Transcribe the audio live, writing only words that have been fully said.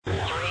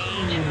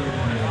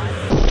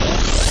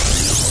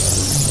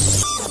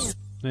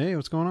Hey,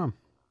 what's going on?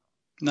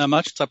 Not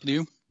much. What's up with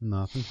you?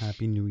 Nothing.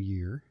 Happy New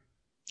Year.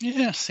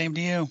 Yeah, same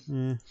to you.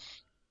 We'll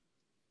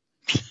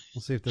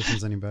see if this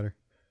one's any better.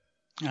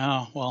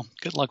 Oh, well,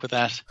 good luck with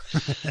that.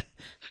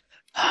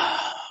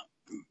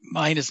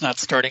 Mine is not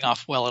starting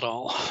off well at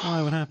all.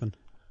 Why? What happened?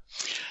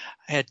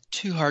 I had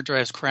 2 hard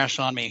drives crash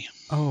on me.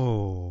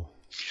 Oh.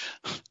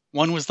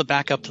 One was the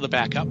backup to the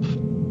backup.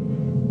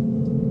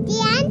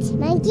 Dance,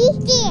 monkey,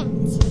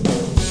 dance.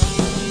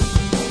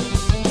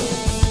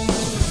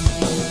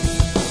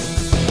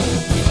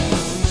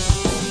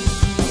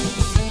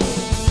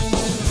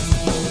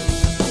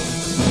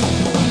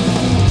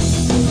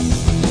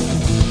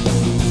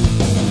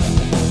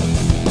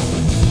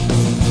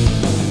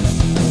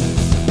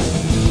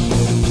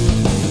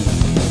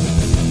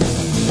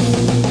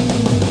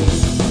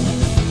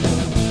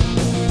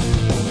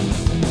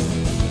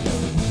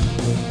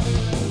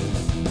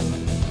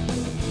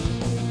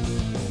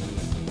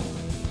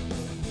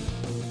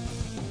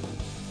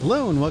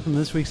 Hello and welcome to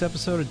this week's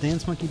episode of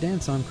Dance Monkey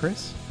Dance. I'm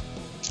Chris.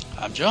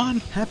 I'm John.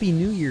 Happy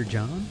New Year,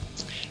 John.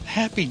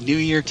 Happy New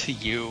Year to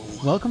you.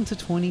 Welcome to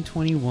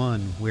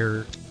 2021,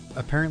 where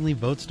apparently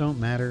votes don't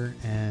matter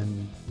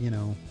and,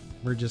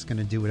 we're just going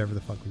to do whatever the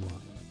fuck we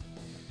want.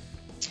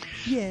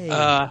 Yay.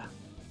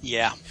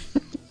 Yeah.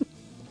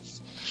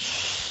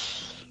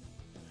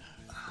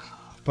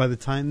 By the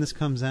time this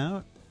comes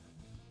out,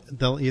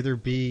 there'll either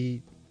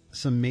be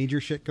some major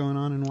shit going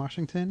on in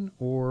Washington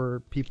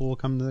or people will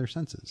come to their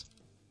senses.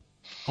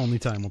 Only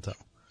time will tell.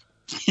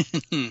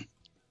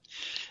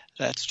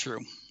 That's true.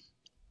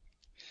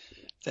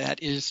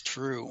 That is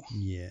true.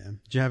 Yeah.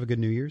 Did you have a good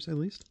New Year's, at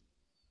least?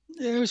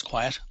 It was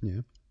quiet.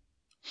 Yeah.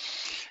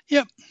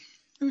 Yep.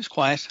 It was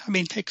quiet. I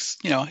mean,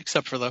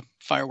 except for the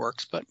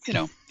fireworks, but,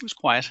 it was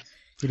quiet.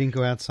 You didn't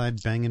go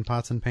outside banging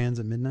pots and pans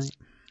at midnight?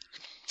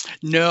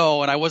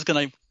 No, and I was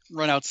going to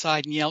run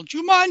outside and yell,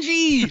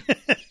 Jumanji!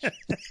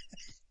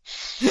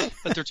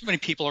 But there are too many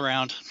people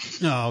around.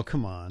 Oh,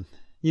 come on.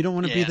 You don't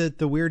want to be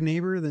the weird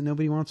neighbor that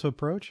nobody wants to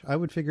approach? I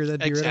would figure that'd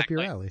be right up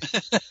your alley.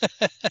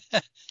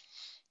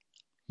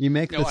 You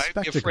make the spectacle.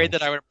 I'd be afraid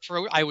that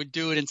I would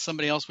do it and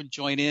somebody else would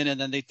join in and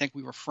then they'd think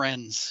we were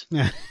friends.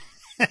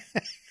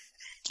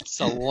 It's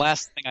the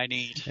last thing I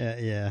need.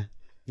 Yeah.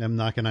 I'm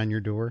knocking on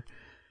your door.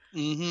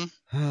 Mm-hmm.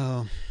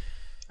 Oh.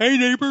 Hey,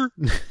 neighbor.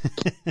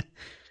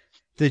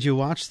 Did you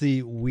watch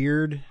the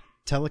weird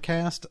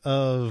telecast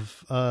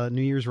of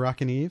New Year's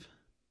Rockin' Eve?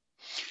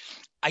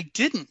 I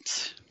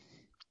didn't.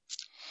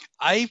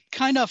 I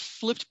kind of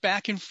flipped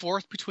back and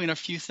forth between a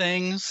few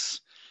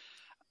things.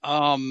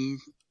 I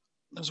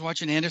was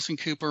watching Anderson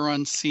Cooper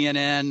on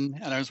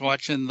CNN, and I was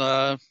watching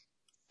the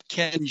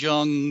Ken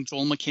Jeong,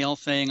 Joel McHale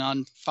thing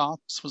on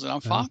Fox. Was it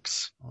on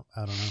Fox?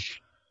 I don't know.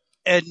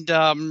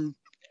 And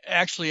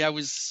actually, I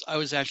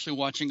was actually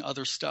watching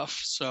other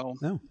stuff. So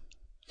no.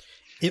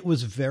 It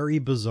was very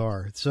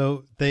bizarre.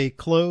 So they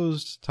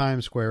closed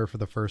Times Square for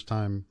the first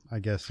time, I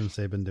guess, since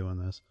they've been doing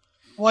this.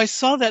 Well, I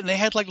saw that, and they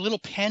had like little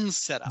pens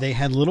set up. They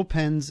had little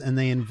pens, and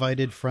they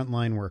invited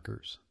frontline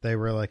workers. They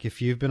were like,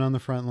 if you've been on the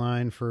front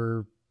line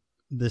for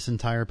this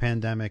entire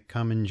pandemic,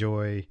 come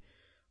enjoy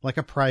like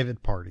a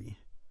private party.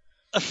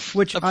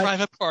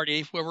 Private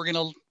party where we're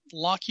going to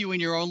lock you in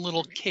your own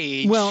little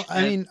cage. Well,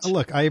 I mean,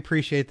 look, I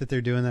appreciate that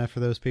they're doing that for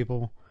those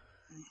people.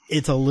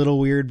 It's a little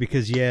weird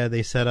because,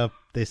 they set up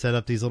these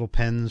little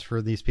pens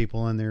for these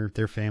people and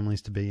their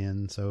families to be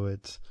in. So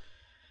it's,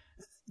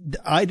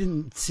 I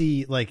didn't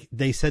see, like,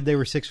 they said they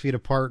were 6 feet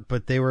apart,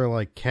 but they were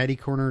like catty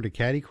corner to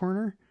catty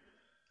corner.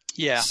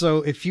 Yeah. So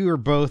if you were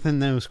both in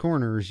those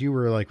corners, you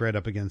were like right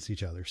up against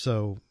each other.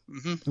 So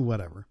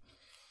whatever.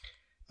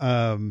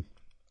 And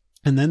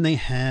then they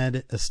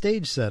had a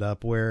stage set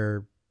up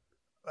where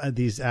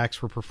these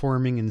acts were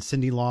performing, and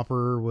Cyndi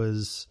Lauper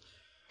was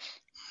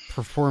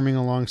performing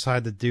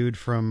alongside the dude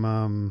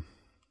from,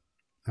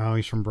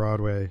 he's from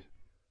Broadway.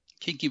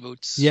 Kinky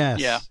Boots. Yes.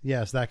 Yeah.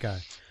 Yes, that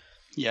guy.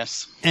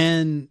 Yes.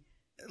 And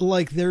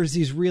like there's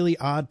these really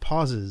odd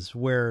pauses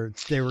where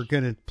they were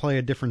going to play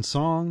a different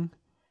song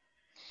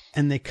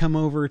and they come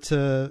over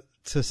to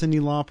Cyndi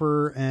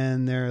Lauper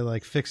and they're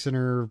like fixing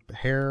her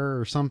hair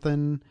or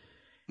something.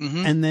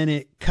 Mm-hmm. And then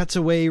it cuts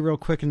away real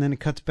quick and then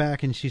it cuts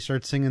back and she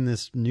starts singing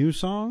this new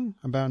song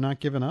about not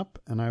giving up.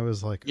 And I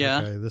was like,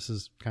 okay, this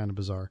is kind of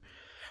bizarre.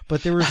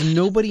 But there was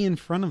nobody in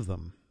front of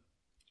them.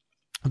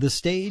 The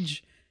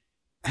stage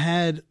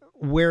had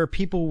where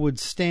people would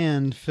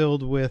stand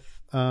filled with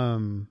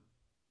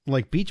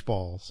like beach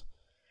balls,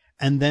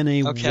 and then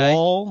a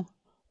wall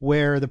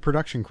where the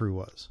production crew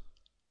was.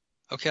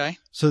 Okay.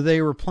 So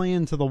they were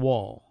playing to the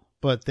wall,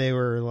 but they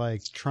were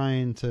like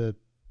trying to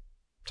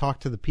talk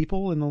to the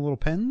people in the little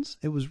pens.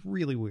 It was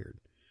really weird.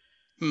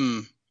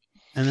 And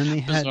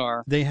then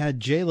they had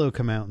J-Lo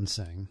come out and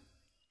sing.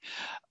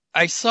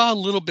 I saw a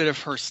little bit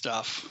of her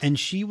stuff. And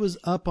she was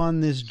up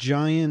on this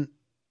giant,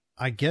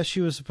 I guess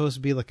she was supposed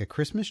to be like a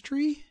Christmas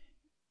tree.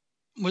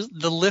 Was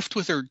the lift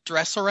with her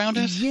dress around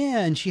it? Yeah,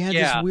 and she had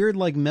this weird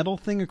like metal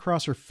thing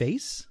across her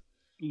face.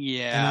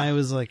 Yeah. And I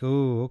was like,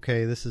 oh,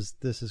 okay, this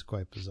is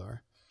quite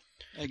bizarre.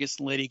 I guess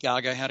Lady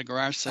Gaga had a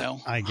garage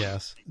sale. I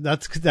guess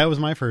that was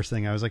my first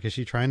thing. I was like, is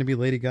she trying to be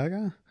Lady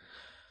Gaga?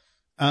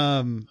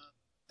 And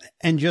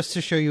just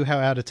to show you how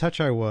out of touch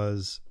I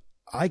was,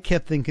 I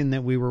kept thinking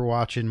that we were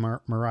watching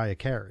Mariah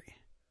Carey.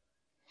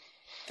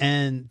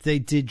 And they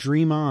did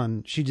Dream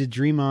On. She did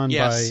Dream On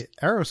by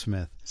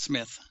Aerosmith.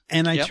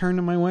 And I turned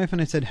to my wife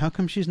and I said, how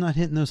come she's not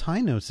hitting those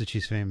high notes that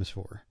she's famous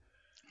for?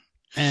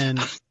 And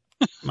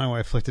my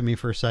wife looked at me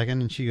for a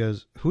second and she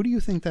goes, who do you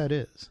think that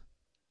is?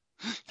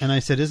 And I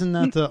said, isn't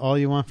that the All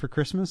You Want for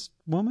Christmas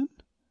woman?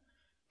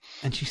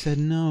 And she said,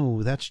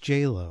 no, that's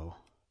J-Lo.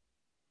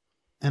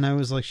 And I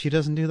was like, she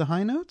doesn't do the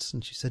high notes?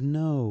 And she said,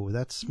 no,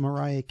 that's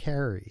Mariah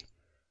Carey.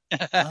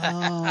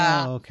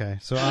 Oh, okay.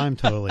 So I'm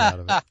totally out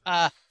of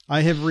it.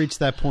 I have reached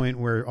that point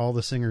where all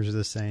the singers are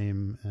the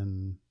same,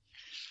 and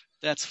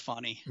that's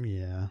funny.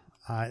 Yeah,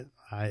 I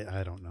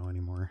don't know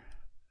anymore.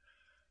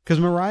 Because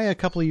Mariah a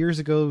couple of years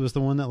ago was the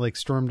one that like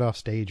stormed off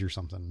stage or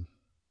something,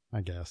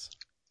 I guess.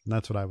 And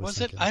that's what I was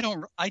thinking. I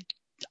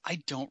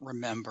don't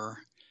remember.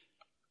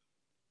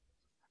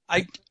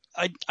 I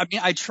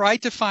mean, I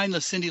tried to find the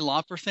Cyndi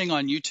Lauper thing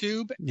on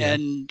YouTube,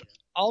 and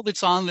all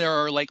that's on there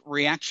are like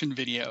reaction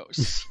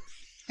videos.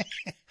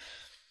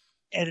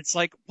 And it's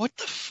like, what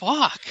the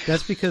fuck?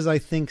 That's because I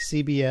think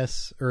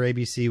CBS or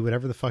ABC,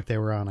 whatever the fuck they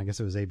were on, I guess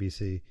it was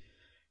ABC,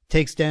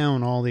 takes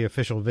down all the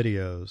official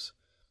videos.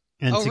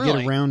 And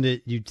get around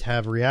it, you'd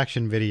have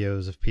reaction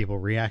videos of people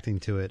reacting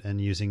to it and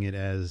using it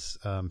as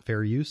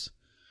fair use.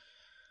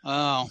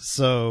 Oh.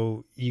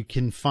 So you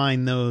can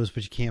find those,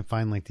 but you can't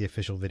find like the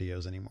official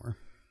videos anymore.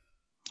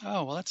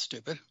 Oh, well, that's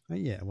stupid.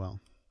 Yeah, well,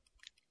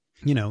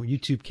 you know,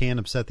 YouTube can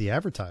upset the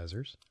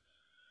advertisers.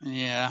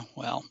 Yeah,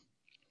 well.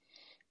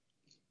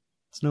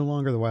 It's no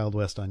longer the Wild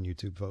West on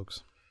YouTube,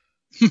 folks.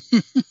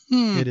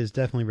 It is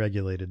definitely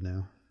regulated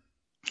now.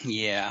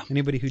 Yeah.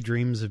 Anybody who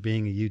dreams of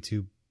being a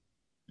YouTube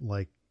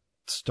like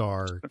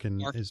star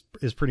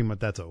is pretty much,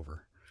 that's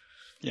over.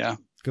 Yeah.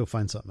 Go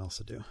find something else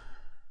to do.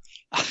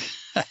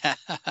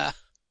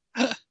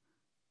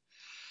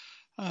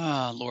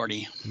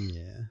 Lordy.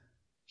 Yeah.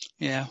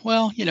 Yeah.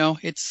 Well, you know,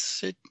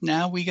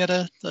 now we got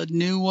a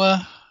new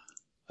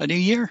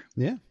year.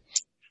 Yeah.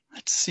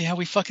 Let's see how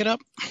we fuck it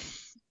up.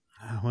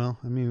 Well,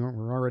 I mean,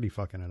 we're already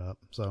fucking it up,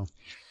 so.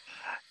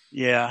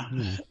 Yeah.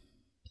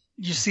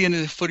 You see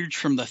any footage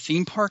from the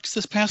theme parks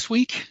this past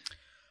week?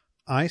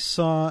 I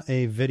saw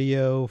a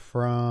video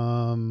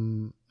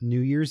from New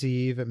Year's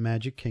Eve at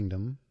Magic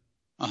Kingdom.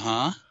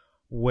 Uh-huh.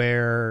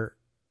 Where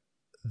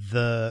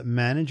the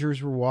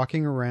managers were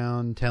walking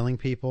around telling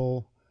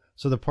people,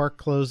 so the park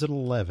closed at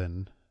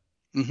 11.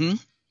 Mm-hmm.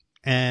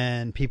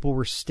 And people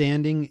were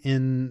standing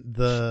in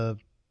the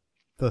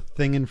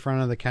thing in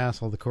front of the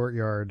castle, the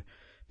courtyard,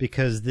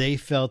 because they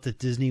felt that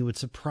Disney would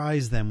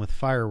surprise them with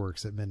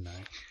fireworks at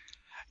midnight.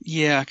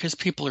 Yeah, because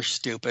people are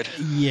stupid.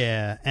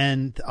 Yeah,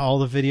 and all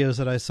the videos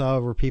that I saw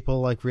were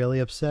people like really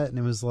upset, and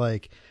it was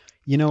like,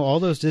 you know, all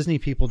those Disney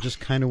people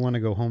just kind of want to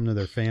go home to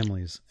their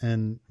families,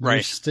 and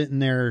you're sitting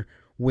there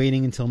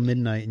waiting until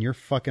midnight, and you're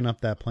fucking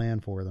up that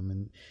plan for them,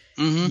 and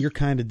you're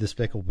kind of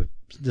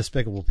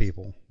despicable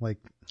people. Like,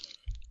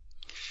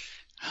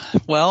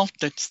 well,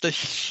 that's the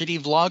shitty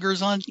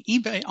vloggers on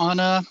eBay on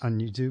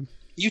YouTube.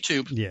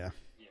 YouTube. Yeah.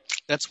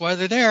 That's why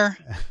they're there.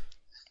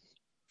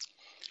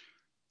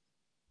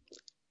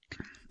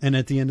 And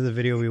at the end of the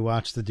video we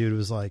watched, the dude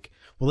was like,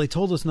 well, they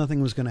told us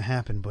nothing was going to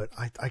happen, but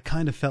I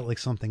kind of felt like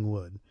something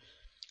would.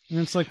 And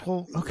it's like,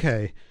 well,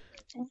 okay.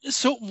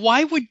 So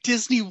why would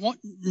Disney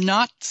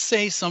not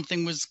say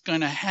something was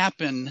going to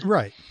happen?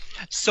 Right.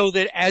 So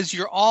that as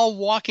you're all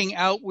walking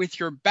out with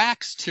your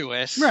backs to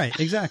it. Right,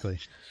 exactly.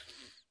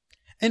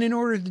 And in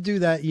order to do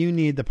that, you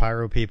need the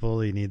pyro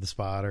people, you need the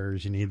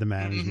spotters, you need the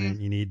management,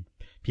 you need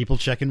people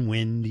checking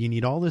wind, you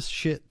need all this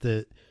shit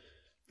that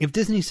if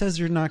Disney says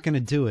they're not going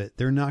to do it,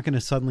 they're not going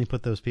to suddenly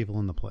put those people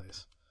into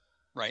place.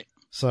 Right.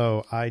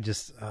 So I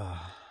just,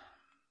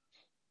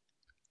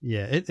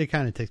 yeah, it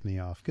kind of ticks me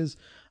off because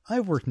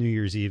I've worked New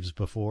Year's Eves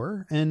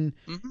before, and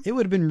it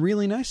would have been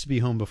really nice to be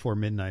home before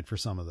midnight for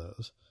some of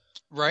those.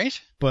 Right.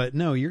 But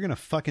no, you're going to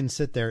fucking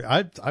sit there.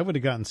 I would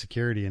have gotten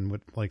security and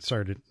would like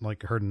started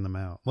like herding them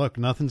out. Look,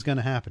 nothing's going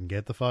to happen.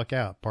 Get the fuck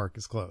out. Park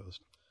is closed.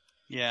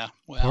 Yeah.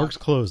 Well, park's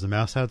closed. The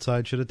mouse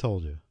outside should have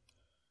told you.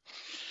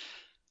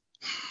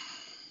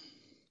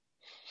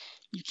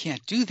 You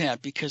can't do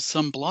that because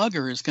some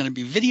blogger is going to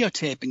be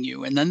videotaping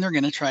you, and then they're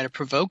going to try to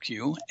provoke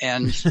you.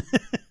 And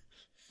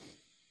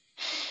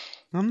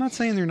I'm not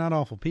saying they're not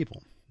awful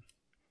people,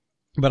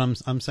 but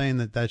I'm saying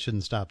that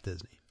shouldn't stop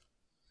Disney.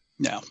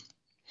 No,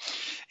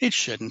 it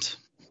shouldn't.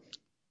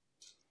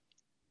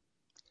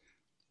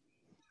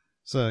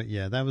 So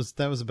yeah, that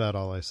was about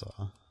all I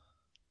saw.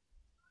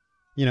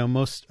 You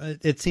know,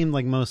 it seemed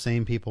like most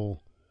sane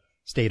people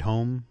stayed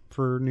home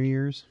for New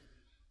Year's.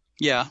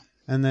 Yeah.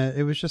 And that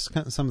it was just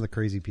kind of some of the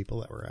crazy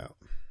people that were out.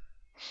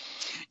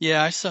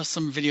 Yeah, I saw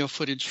some video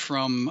footage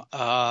from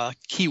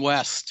Key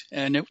West,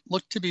 and it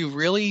looked to be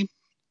really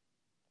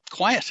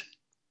quiet.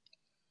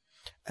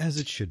 As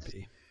it should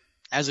be.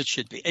 As it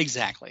should be.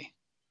 Exactly.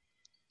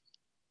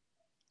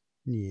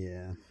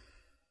 Yeah.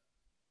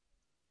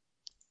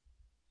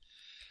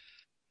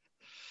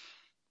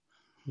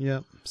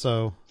 Yep.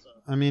 So,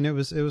 I mean, it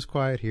was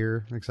quiet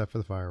here except for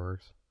the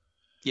fireworks.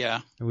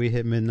 Yeah. We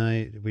hit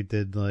midnight. We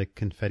did like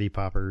confetti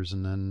poppers,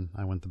 and then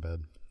I went to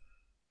bed.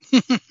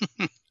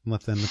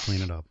 Left them to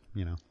clean it up.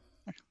 You know.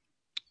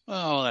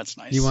 Oh, that's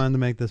nice. You wanted to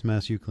make this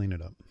mess, you clean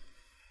it up.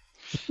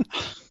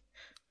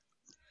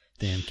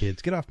 Damn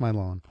kids, get off my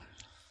lawn.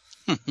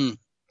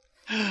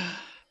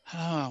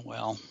 Oh,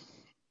 well.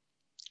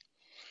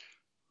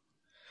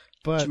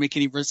 But did you make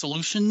any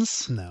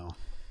resolutions? No.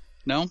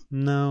 No?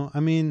 No. I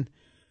mean,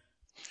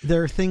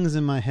 there are things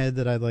in my head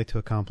that I'd like to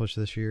accomplish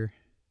this year.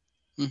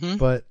 Mm-hmm.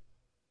 But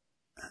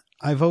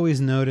I've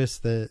always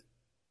noticed that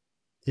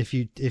if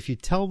you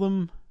tell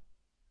them,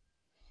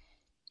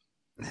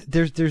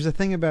 there's a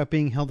thing about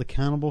being held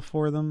accountable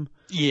for them.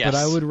 Yes. But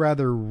I would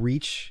rather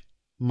reach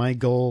my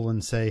goal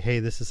and say, hey,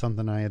 this is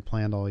something I had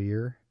planned all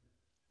year.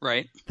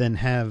 Right. Than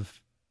have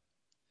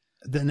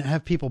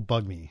people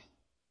bug me.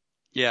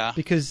 Yeah.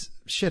 Because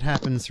shit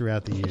happens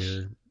throughout the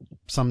year.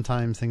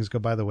 Sometimes things go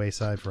by the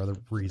wayside for other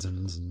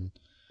reasons. And,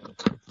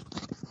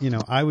 you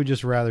know, I would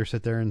just rather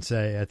sit there and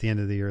say at the end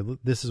of the year,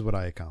 this is what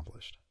I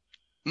accomplished.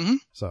 Mm-hmm.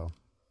 So.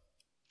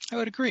 I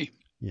would agree.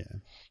 Yeah.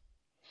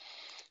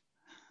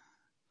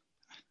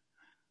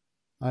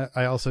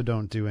 I also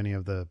don't do any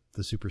of the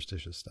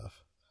superstitious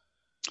stuff.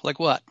 Like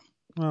what?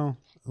 Well,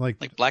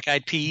 like black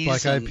eyed peas.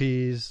 Black eyed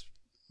peas,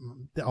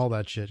 all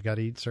that shit. Got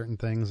to eat certain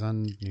things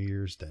on New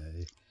Year's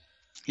Day.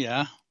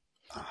 Yeah.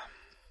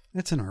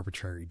 It's an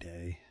arbitrary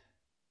day.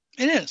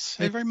 It is.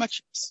 It very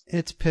much is.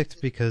 It's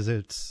picked because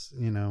it's,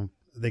 you know,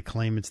 they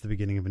claim it's the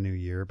beginning of a new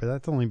year, but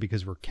that's only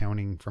because we're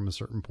counting from a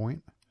certain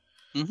point.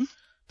 Mm-hmm.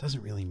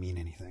 Doesn't really mean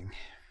anything.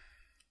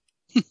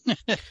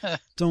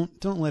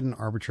 Don't let an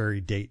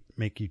arbitrary date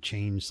make you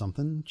change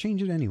something.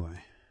 Change it anyway.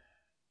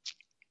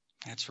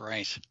 That's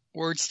right.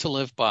 Words to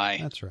live by.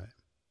 That's right.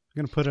 I'm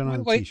going to put it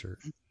on a t-shirt.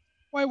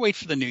 Why wait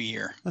for the new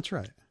year? That's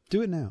right.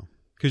 Do it now.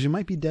 Because you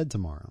might be dead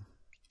tomorrow.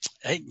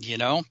 Hey, you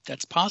know,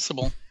 that's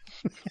possible.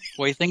 The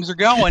way things are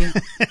going.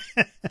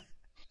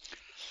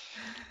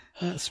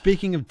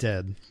 Speaking of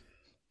dead.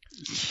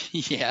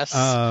 Yes.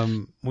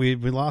 We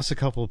lost a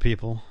couple of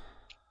people.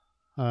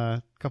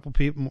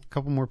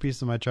 Couple more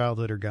pieces of my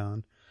childhood are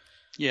gone.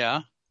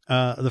 Yeah.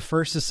 The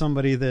first is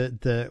somebody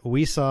that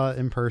we saw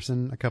in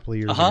person a couple of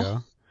years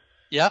ago.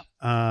 Yeah.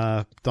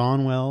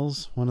 Dawn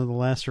Wells, one of the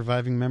last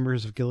surviving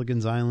members of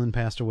Gilligan's Island,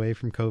 passed away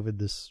from COVID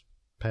this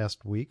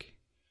past week.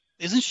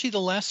 Isn't she the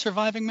last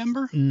surviving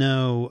member?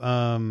 No.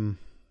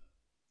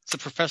 Is the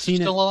professor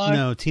still alive?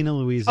 No, Tina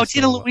Louise. Oh,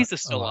 Tina Louise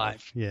is still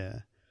alive. Yeah.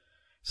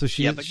 So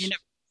she. Yeah, but you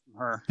never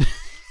her.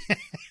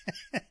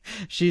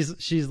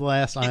 she's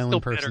last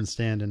island person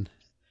standing.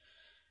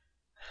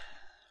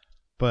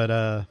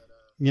 But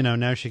you know,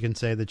 now she can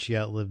say that she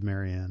outlived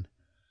Marianne.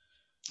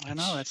 I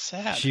know, that's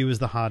sad. She was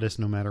the hottest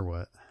no matter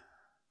what.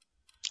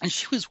 And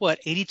she was what,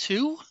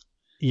 82?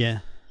 Yeah.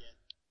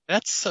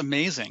 That's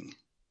amazing.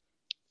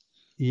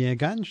 Yeah,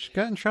 got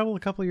in trouble a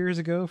couple of years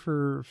ago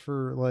for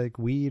like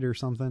weed or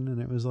something,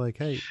 and it was like,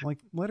 hey, like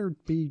let her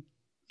be,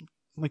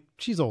 like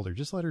she's older,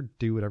 just let her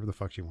do whatever the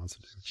fuck she wants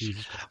to do.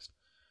 Jesus Christ.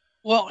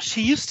 Well,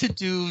 she used to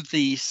do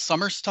the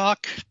summer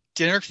stock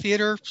dinner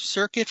theater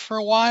circuit for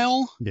a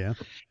while. Yeah.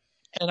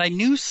 And I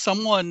knew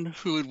someone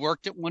who had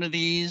worked at one of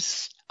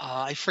these.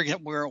 I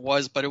forget where it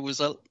was, but it was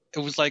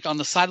like on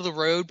the side of the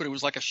road, but it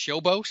was like a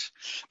showboat,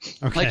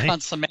 like on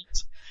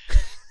cement.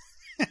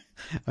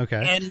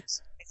 Okay. And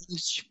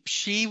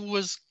she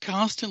was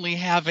constantly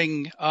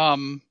having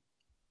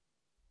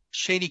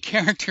shady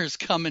characters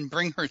come and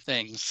bring her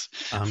things.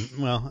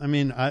 Well, I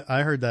mean,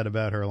 I heard that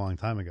about her a long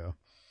time ago.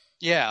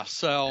 Yeah,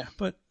 so.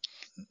 But,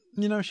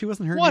 you know, she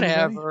wasn't hurting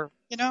whatever. anybody.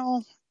 You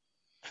know,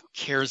 who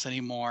cares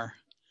anymore?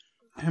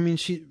 I mean,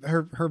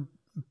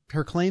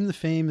 her claim to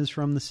fame is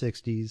from the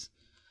 60s.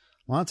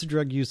 Lots of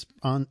drug use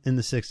in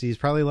the 60s.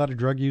 Probably a lot of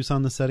drug use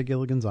on the set of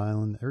Gilligan's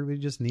Island. Everybody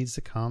just needs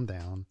to calm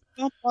down.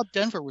 Well, Bob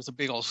Denver was a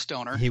big old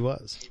stoner. He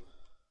was.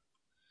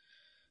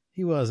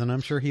 And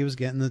I'm sure he was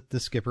getting the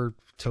skipper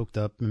toked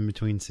up in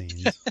between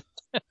scenes.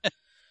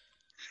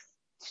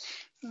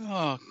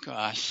 Oh,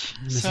 gosh.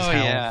 Mrs. So, Howell.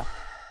 yeah.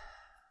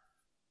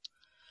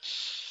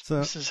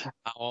 So, Mrs.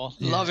 Howell.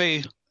 Yeah.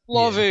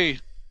 Lovey. Yeah.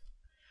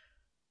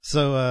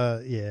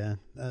 So, yeah,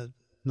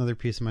 another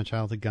piece of my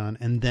childhood gone.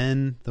 And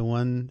then the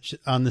one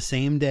on the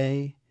same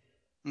day,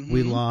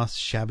 we lost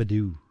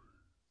Shabba-Doo.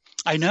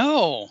 I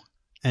know.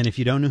 And if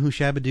you don't know who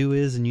Shabba-Doo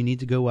is, and you need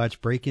to go watch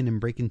Breakin'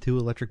 and Breakin' 2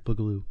 Electric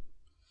Boogaloo.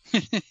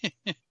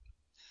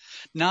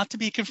 Not to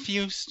be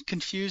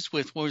confused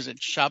with, what was it,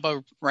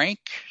 Shabba Rank?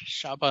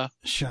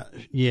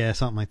 Yeah,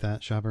 something like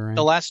that. Shabba Rank.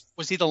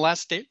 Was he the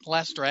last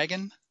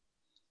dragon?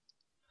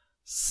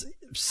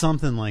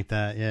 Something like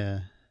that,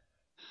 yeah.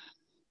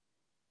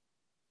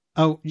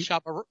 Oh,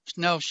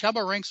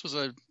 Shabba Ranks was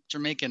a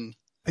Jamaican.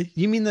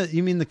 You mean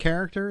the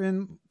character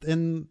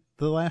in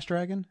The Last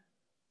Dragon?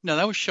 No,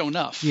 that was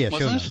Sho'nuff. Yeah,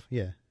 wasn't Sho'nuff. it?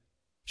 Yeah,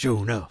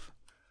 Sho'nuff.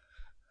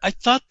 I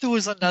thought there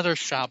was another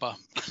Shaba.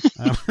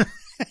 Um,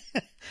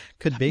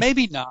 could be.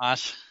 Maybe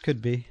not.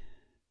 Could be.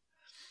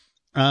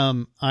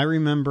 I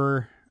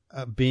remember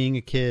being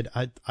a kid.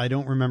 I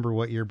don't remember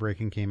what year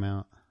Breaking came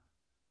out.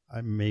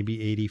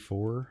 Maybe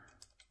 84.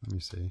 Let me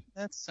see.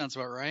 That sounds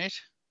about right.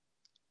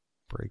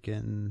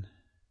 Breaking.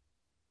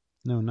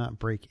 No, not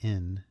Break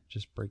In.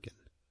 Just Breaking.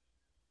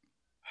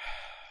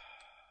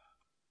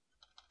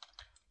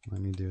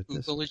 Let me do it this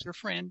way. Google is your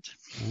friend.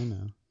 I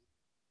know.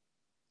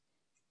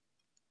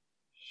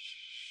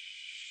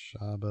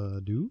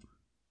 Shabba-Doo?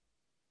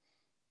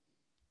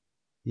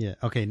 Yeah,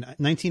 okay,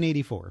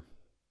 1984.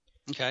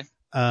 Okay.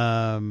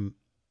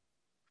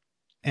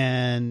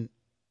 And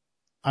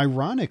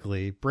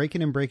ironically,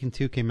 Breakin' and Breakin'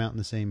 2 came out in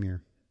the same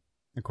year,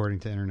 according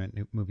to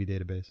Internet Movie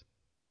Database.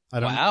 I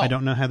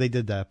don't know how they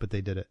did that, but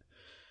they did it.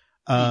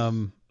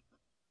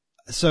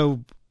 So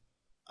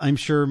I'm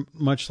sure,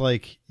 much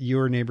like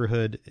your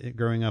neighborhood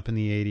growing up in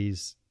the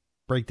 80s,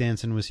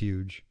 breakdancing was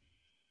huge.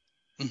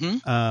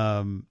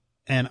 Mm-hmm.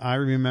 And I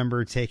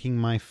remember taking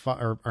my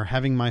or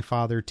having my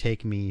father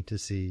take me to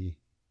see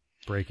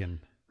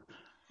Breakin'.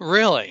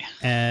 Really?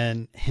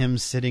 And him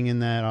sitting in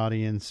that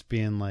audience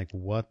being like,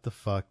 "What the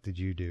fuck did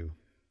you do?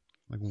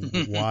 Like,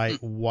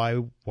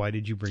 why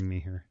did you bring me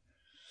here?"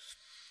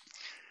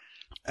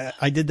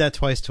 I did that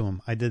twice to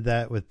him. I did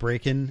that with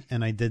Breakin',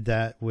 and I did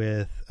that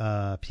with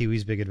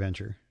Pee-wee's Big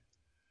Adventure.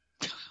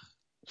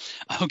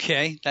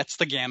 Okay, that's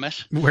the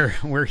gamut.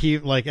 Where he,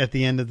 like, at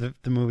the end of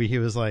the movie, he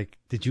was like,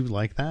 "Did you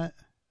like that?"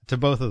 To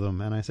both of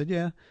them, and I said,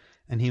 "Yeah,"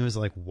 and he was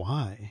like,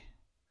 "Why?"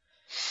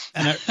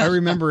 And I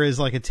remember as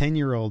like a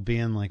 10-year-old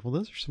being like,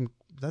 "Well,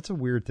 that's a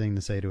weird thing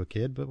to say to a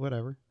kid, but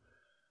whatever."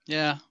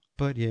 Yeah.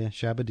 But yeah,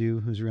 Shabba-Doo,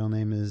 whose real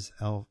name is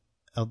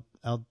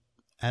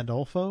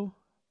Adolfo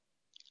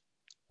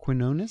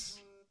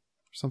Quinones,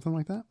 or something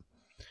like that.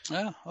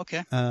 Oh,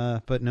 okay.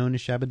 But known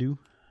as Shabba-Doo.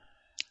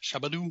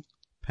 Shabba-Doo.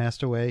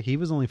 Passed away. He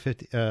was only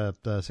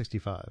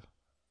 65.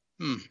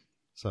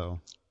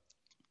 So.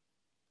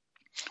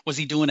 Was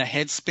he doing a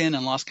head spin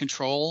and lost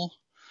control?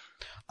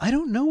 I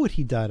don't know what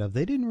he died of.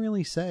 They didn't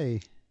really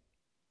say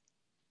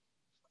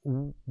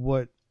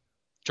what.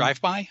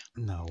 Drive-by?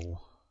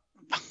 No.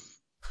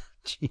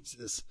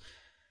 Jesus.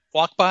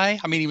 Walk by?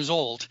 I mean, he was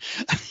old.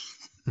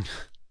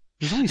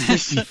 He's only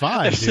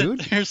 65,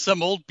 dude. There's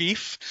some old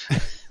beef.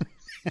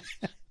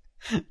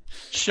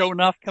 Show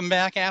enough come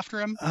back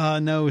after him?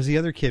 No, it was the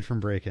other kid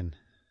from Breakin'.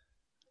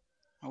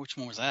 Oh, which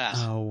one was that?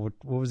 Oh,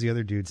 what was the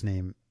other dude's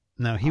name?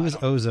 No, he was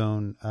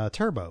Ozone.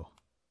 Turbo.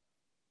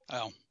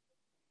 Oh.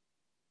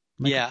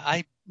 Michael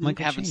I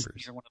haven't Chambers. seen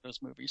either one of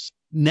those movies.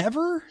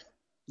 Never?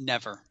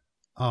 Never.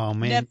 Oh,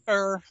 man.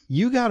 Never.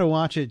 You got to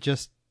watch it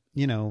just,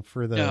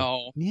 for the...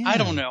 No, yeah. I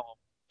don't know.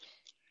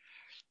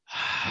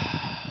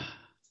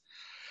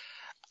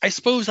 I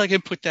suppose I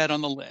could put that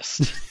on the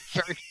list.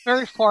 Very,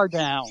 very far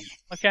down.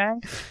 Okay?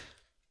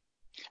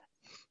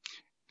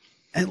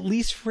 At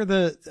least for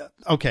the...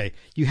 Okay,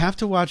 you have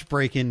to watch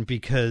Breakin'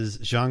 because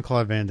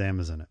Jean-Claude Van Damme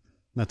is in it.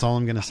 That's all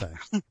I'm going to say.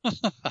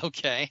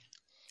 Okay.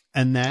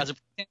 And that...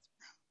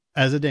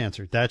 As a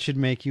dancer. That should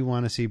make you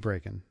want to see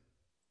Breakin'.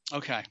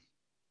 Okay.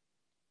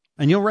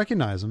 And you'll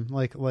recognize him.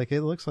 Like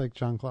it looks like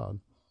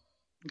Jean-Claude.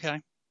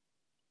 Okay.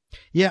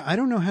 Yeah, I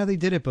don't know how they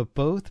did it, but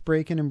both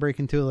Breakin' and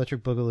Breakin' 2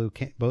 Electric Boogaloo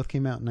both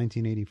came out in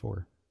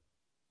 1984.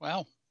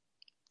 Wow.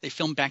 They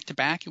filmed back to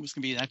back? It was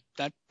going to be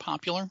that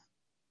popular?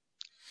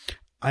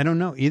 I don't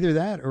know. Either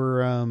that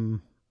or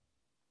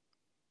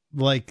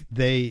like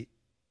they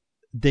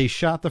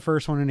shot the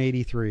first one in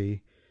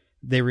 83.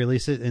 They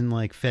released it in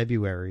like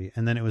February,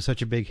 and then it was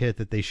such a big hit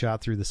that they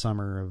shot through the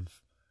summer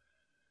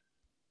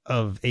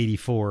of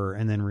 84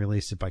 and then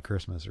released it by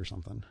Christmas or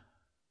something.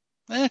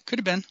 Could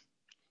have been.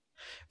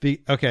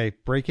 Okay,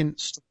 Breakin'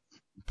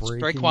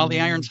 Strike while the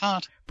iron's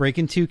hot.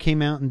 Breakin' 2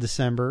 came out in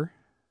December.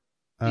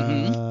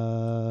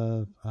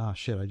 Mm-hmm. Oh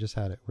shit, I just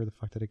had it. Where the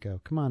fuck did it go?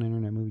 Come on,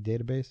 Internet Movie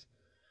Database.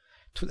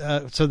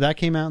 So that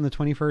came out on the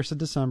 21st of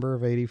December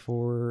of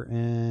 84,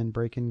 and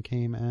Breakin'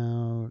 came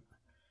out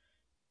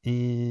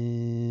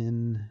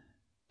in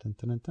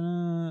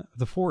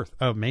the 4th.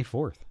 Oh, May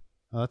 4th.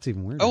 Oh, that's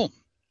even weirder. Oh,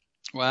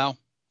 wow.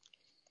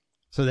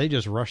 So they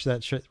just rushed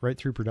that shit right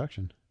through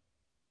production.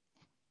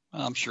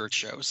 Well, I'm sure it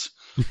shows.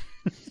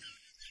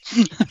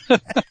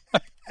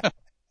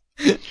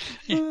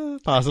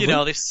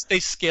 Possibly. They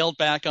scaled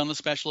back on the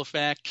special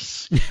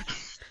effects.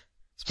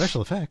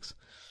 Special effects?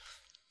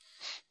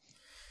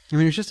 I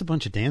mean, it was just a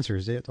bunch of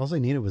dancers. All they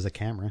needed was a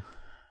camera.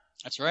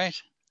 That's right.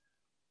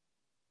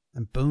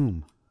 And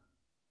boom.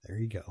 There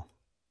you go.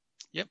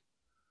 Yep.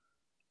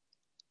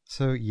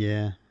 So,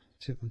 yeah.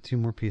 Two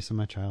more pieces of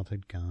my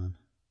childhood gone.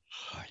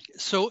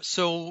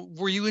 So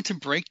were you into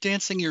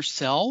breakdancing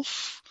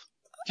yourself?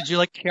 Did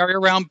you carry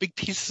around big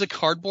pieces of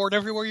cardboard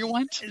everywhere you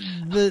went?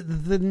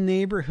 The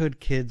neighborhood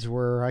kids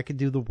were. I could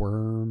do the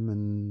worm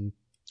and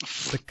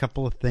a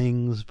couple of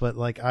things, but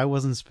I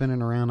wasn't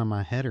spinning around on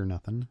my head or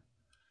nothing.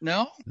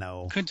 No?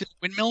 No. Couldn't do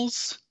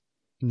windmills?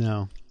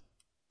 No.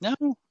 No?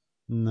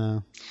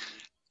 No.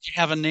 Do you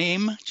have a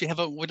name? Do you have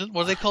what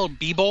are they called?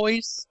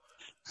 B-boys?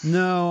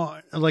 No,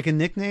 like a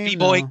nickname?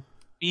 B-boy, No.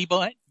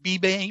 B-boy,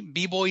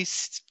 B-boy,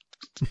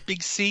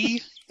 Big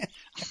C.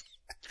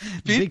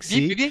 Big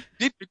C?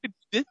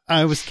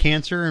 I was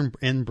Cancer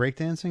and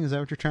breakdancing? Is that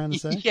what you're trying to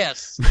say?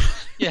 Yes.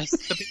 Yes,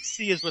 the Big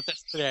C is with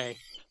us today.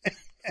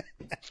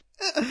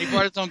 He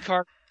brought his own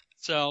car,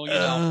 so, you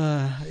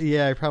know.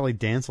 Yeah, I probably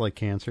dance like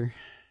Cancer.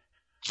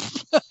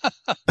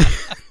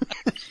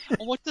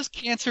 Well, what does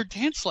Cancer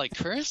dance like,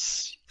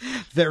 Chris?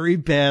 Very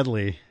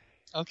badly.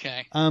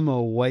 Okay. I'm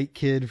a white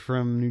kid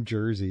from New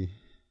Jersey.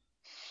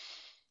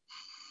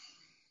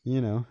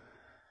 You know.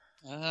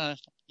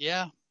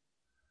 Yeah.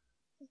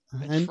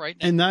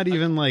 And not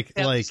even like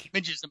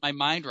images in my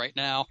mind right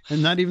now.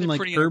 And not even They're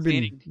like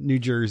urban New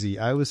Jersey.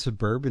 I was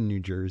suburban New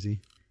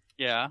Jersey.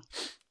 Yeah.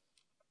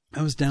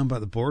 I was down by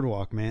the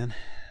boardwalk, man.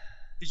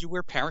 Did you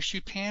wear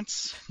parachute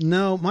pants?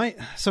 No, my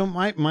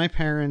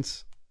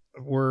parents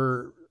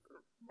were,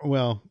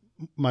 well,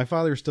 my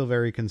father's still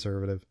very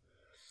conservative.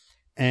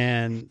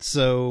 And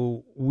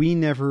so we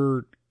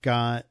never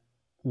got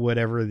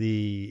whatever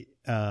the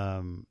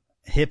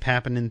hip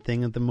happening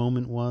thing at the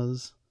moment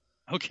was.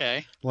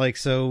 Okay. Like,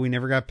 so we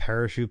never got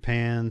parachute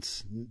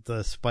pants,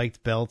 the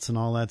spiked belts and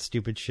all that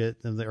stupid shit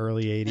of the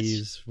early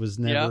 80s was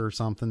never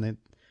something that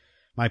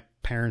my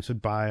parents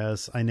would buy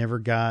us. I never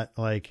got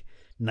like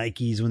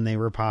Nikes when they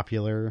were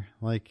popular.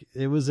 Like,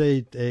 it was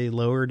a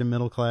lower to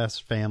middle class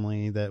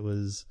family that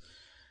was,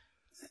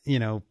 you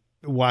know,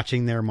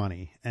 watching their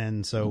money.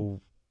 And so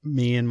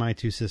me and my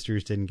two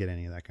sisters didn't get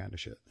any of that kind of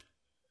shit.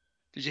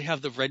 Did you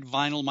have the red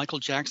vinyl Michael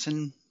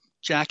Jackson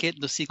jacket,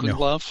 the sequin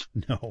glove?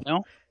 No.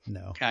 No?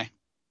 No. Okay.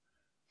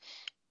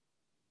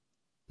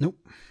 Nope.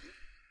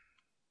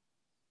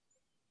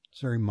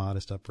 It's a very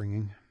modest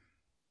upbringing.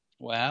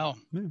 Wow.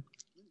 Yeah.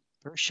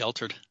 Very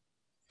sheltered.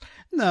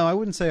 No, I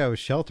wouldn't say I was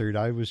sheltered.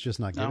 I was just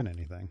not given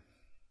anything.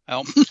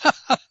 Oh.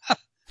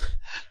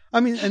 I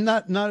mean, and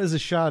not as a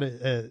shot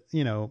at,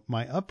 you know,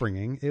 my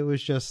upbringing. It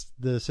was just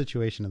the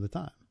situation of the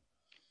time.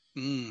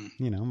 Mm.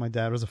 You know, my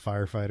dad was a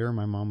firefighter.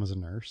 My mom was a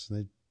nurse.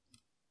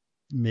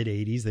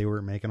 Mid-'80s, they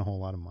weren't making a whole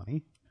lot of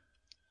money.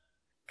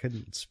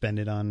 Couldn't spend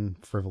it on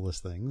frivolous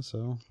things,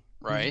 so...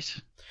 Right.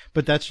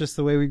 But that's just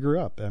the way we grew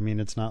up. I mean,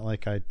 it's not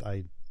like I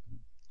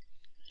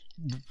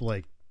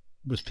like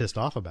was pissed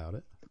off about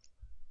it.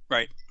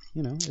 Right.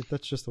 You know,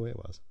 that's just the way it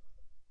was.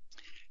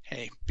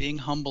 Hey, being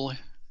humble, there's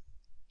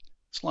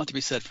a lot to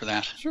be said for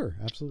that. Sure,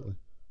 absolutely.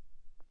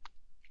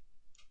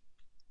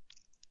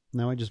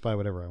 Now I just buy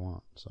whatever I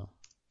want, so.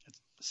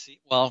 See,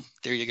 well,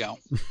 there you go.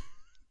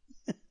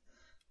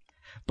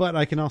 But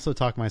I can also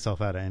talk myself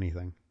out of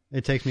anything.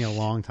 It takes me a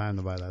long time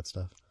to buy that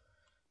stuff.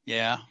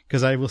 Yeah.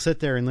 Because I will sit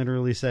there and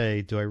literally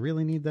say, do I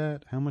really need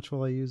that? How much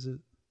will I use it?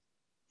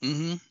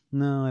 Mm-hmm.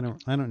 No,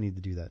 I don't need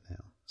to do that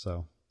now.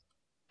 So,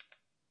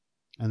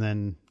 and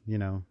then, you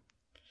know,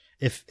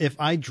 if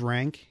I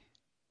drank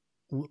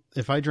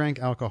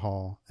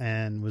alcohol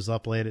and was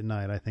up late at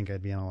night, I think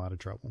I'd be in a lot of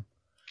trouble.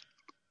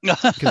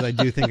 Because I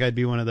do think I'd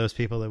be one of those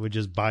people that would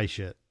just buy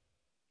shit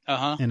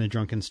in a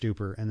drunken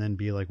stupor and then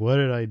be like, what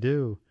did I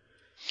do?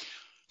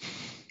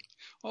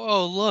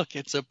 Oh, look,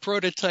 it's a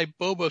prototype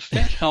Boba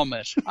Fett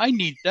helmet. I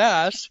need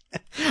that.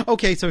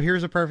 Okay, so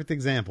here's a perfect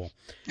example.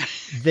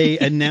 They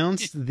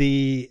announced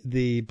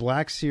the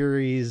Black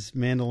Series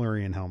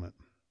Mandalorian helmet.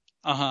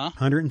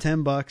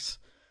 $110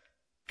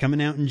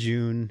 coming out in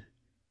June.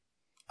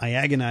 I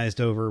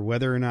agonized over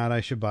whether or not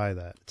I should buy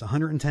that. It's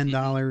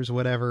 $110,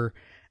 whatever.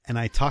 And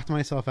I talked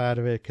myself out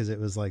of it because it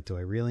was like, do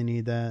I really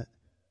need that?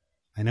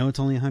 I know it's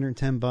only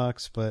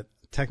 $110, but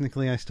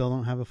technically I still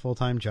don't have a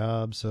full-time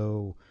job,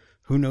 so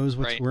who knows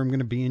where I'm going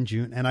to be in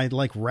June. And I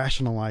like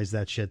rationalize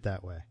that shit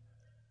that way.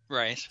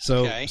 Right.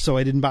 So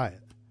I didn't buy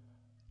it.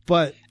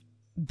 But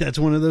that's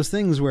one of those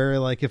things where,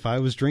 like, if I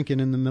was drinking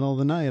in the middle of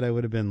the night, I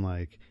would have been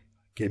like,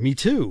 give me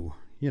two,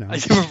 you know.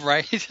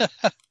 Right.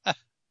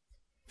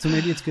 So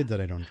maybe it's good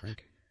that I don't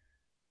drink.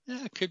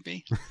 Yeah, it could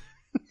be.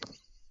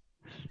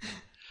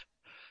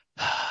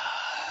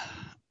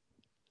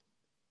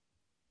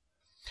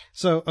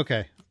 So,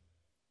 okay.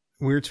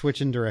 Weird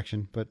switch in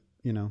direction, but,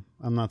 you know,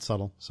 I'm not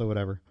subtle, so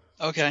whatever.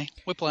 Okay.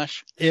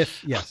 Whiplash.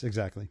 Yes,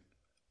 exactly.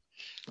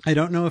 I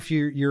don't know if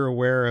you're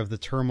aware of the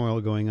turmoil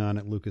going on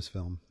at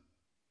Lucasfilm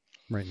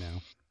right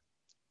now.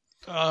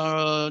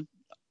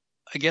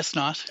 I guess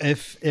not.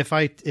 If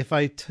I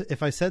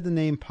said the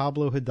name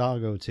Pablo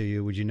Hidalgo to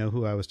you, would you know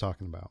who I was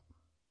talking about?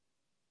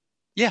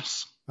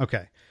 Yes.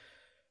 Okay.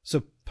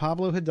 So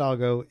Pablo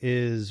Hidalgo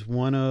is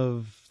one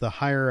of the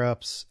higher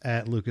ups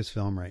at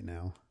Lucasfilm right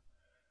now.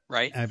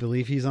 Right. I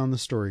believe he's on the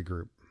story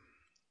group.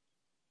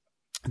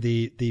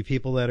 The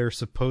people that are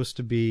supposed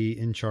to be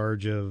in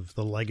charge of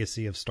the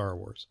legacy of Star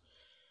Wars.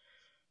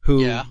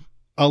 Who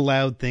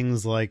allowed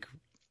things like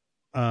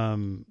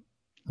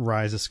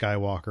Rise of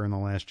Skywalker and The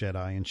Last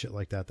Jedi and shit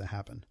like that to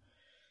happen.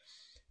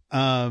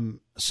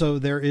 So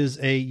there is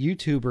a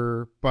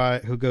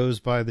YouTuber who goes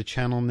by the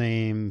channel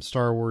name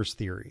Star Wars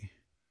Theory.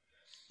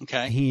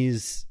 Okay.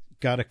 He's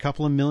got a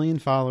couple of million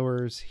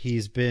followers.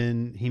 He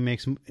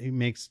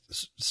makes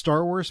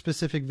Star Wars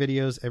specific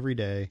videos every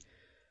day.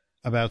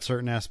 about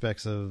certain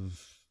aspects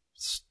of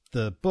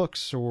the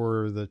books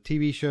or the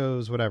TV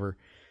shows, whatever.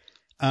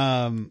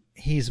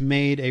 He's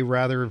made a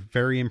rather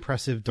very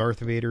impressive Darth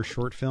Vader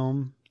short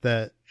film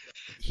that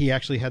he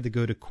actually had to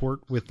go to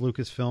court with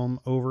Lucasfilm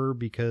over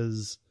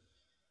because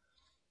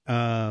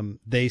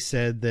they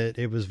said that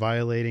it was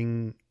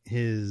violating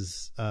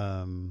his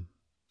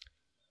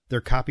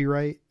their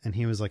copyright, and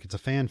he was like, it's a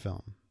fan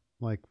film.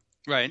 Like,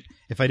 right.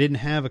 If I didn't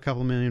have a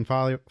couple million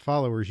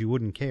followers, you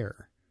wouldn't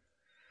care.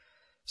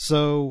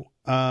 So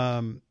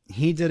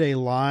he did a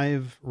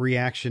live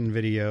reaction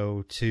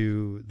video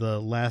to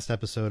the last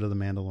episode of The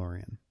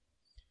Mandalorian.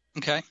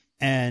 Okay.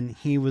 And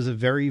he was a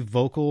very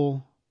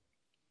vocal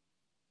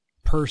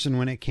person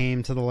when it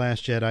came to The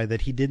Last Jedi,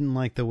 that he didn't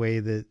like the way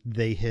that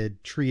they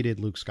had treated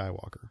Luke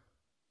Skywalker.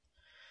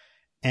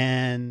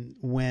 And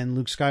when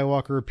Luke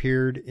Skywalker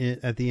appeared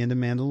at the end of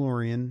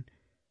Mandalorian,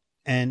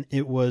 and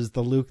it was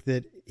the Luke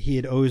that he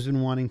had always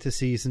been wanting to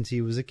see since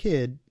he was a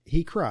kid,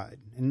 he cried.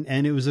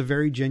 And it was a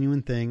very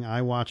genuine thing.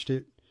 I watched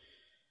it.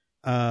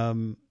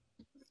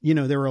 You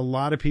know, there were a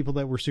lot of people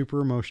that were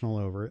super emotional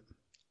over it.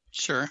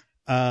 Sure.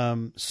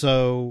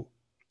 So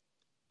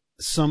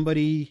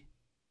somebody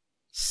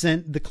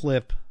sent the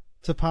clip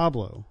to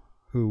Pablo,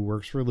 who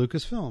works for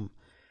Lucasfilm.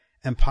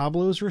 And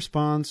Pablo's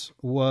response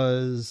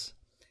was,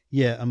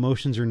 yeah,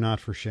 emotions are not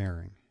for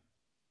sharing.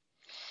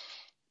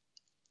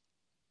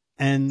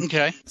 And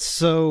okay.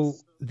 So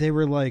they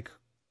were like,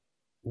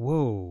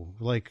 whoa,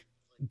 like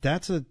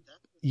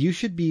you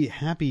should be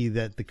happy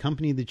that the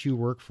company that you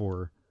work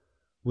for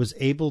was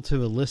able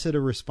to elicit a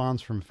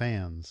response from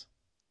fans.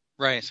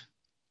 Right.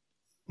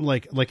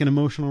 Like an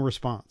emotional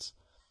response.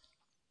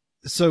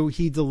 So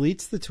he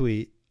deletes the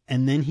tweet,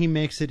 and then he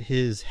makes it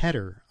his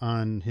header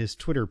on his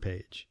Twitter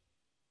page.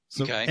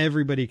 So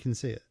everybody can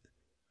see it.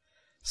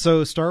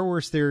 So Star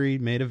Wars Theory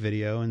made a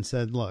video and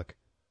said, look,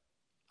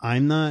 I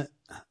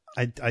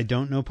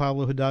don't know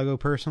Pablo Hidalgo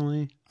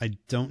personally. I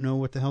don't know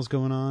what the hell's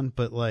going on,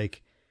 but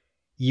like,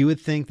 you would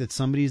think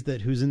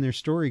that who's in their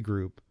story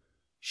group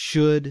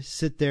should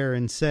sit there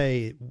and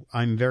say,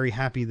 I'm very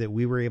happy that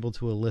we were able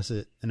to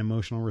elicit an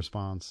emotional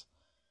response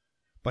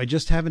by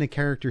just having a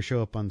character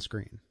show up on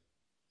screen.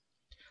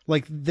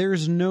 Like,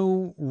 there's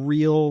no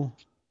real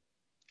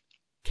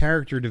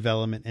character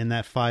development in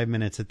that 5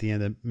 minutes at the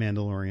end of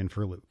Mandalorian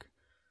for Luke.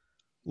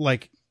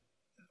 Like,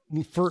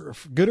 for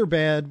good or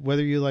bad,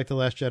 whether you like The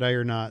Last Jedi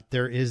or not,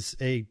 there is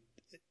a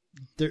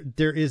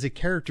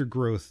character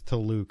growth to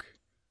Luke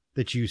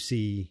that you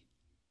see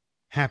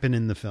happen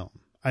in the film.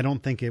 I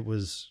don't think it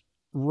was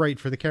right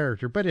for the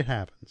character, but it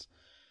happens.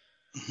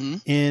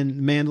 Mm-hmm. In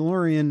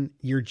Mandalorian,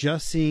 you're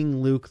just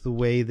seeing Luke the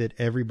way that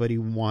everybody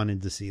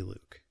wanted to see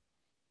Luke.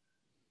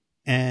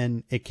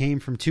 And it came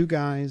from two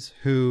guys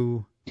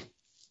who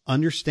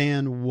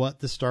understand what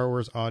the Star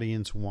Wars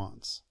audience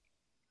wants.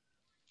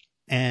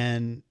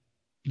 And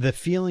the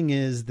feeling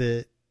is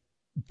that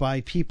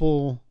by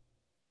people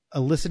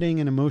eliciting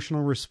an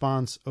emotional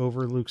response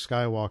over Luke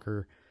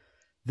Skywalker,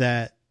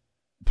 that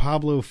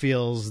Pablo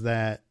feels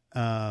that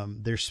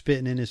they're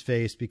spitting in his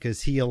face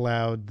because he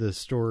allowed the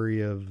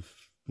story of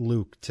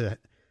Luke to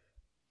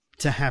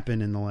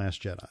happen in The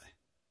Last Jedi.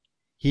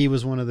 He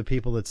was one of the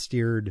people that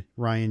steered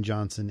Rian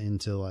Johnson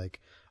into like,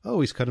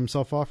 oh, he's cut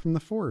himself off from the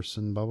Force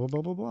and blah, blah,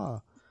 blah,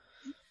 blah,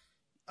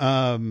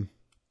 blah.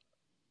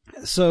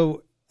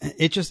 So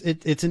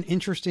it's an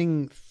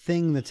interesting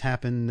thing that's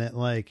happened that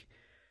like,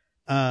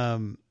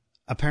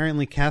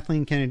 apparently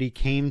Kathleen Kennedy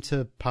came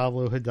to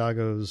Pablo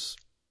Hidalgo's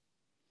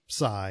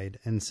side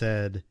and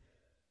said,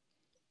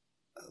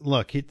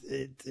 look, he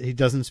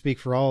doesn't speak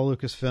for all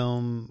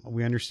Lucasfilm.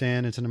 We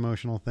understand it's an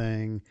emotional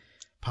thing.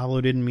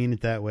 Pablo didn't mean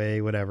it that way,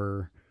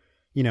 whatever,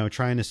 you know,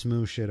 trying to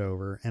smooth shit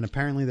over. And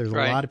apparently there's a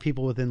lot of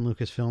people within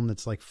Lucasfilm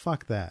that's like,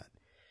 fuck that.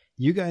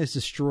 You guys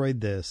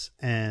destroyed this,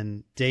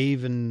 and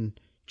Dave and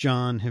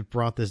John have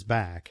brought this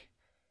back.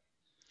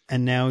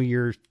 And now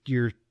you're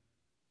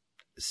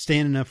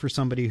standing up for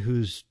somebody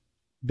who's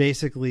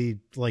basically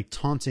like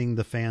taunting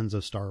the fans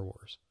of Star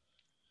Wars.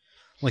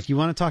 Like, you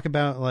want to talk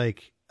about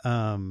like,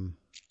 what's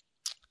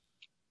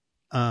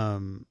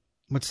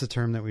the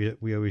term that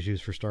we always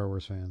use for Star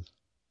Wars fans?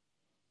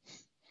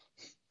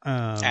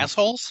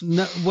 Assholes?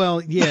 No,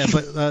 well, yeah,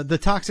 but the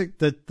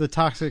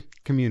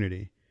toxic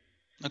community.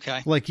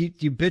 Okay. Like,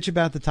 you bitch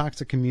about the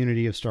toxic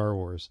community of Star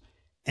Wars,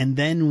 and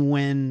then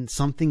when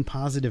something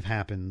positive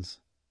happens,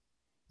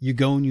 you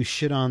go and you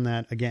shit on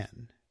that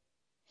again.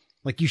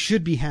 Like, you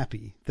should be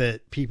happy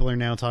that people are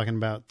now talking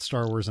about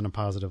Star Wars in a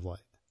positive light.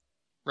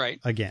 Right.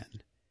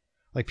 Again.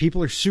 Like,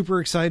 people are super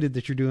excited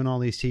that you're doing all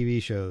these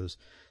TV shows.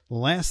 The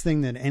last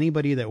thing that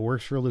anybody that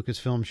works for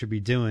Lucasfilm should be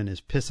doing is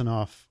pissing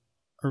off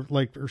or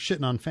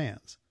shitting on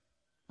fans.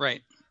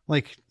 Right.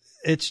 Like,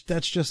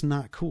 that's just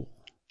not cool.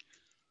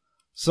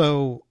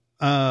 So,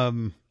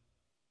 Mark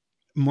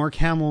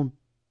Hamill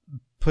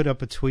put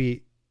up a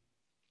tweet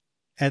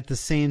at the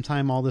same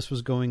time all this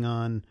was going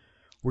on,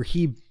 where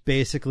he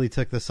basically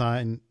took the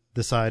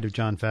side of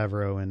Jon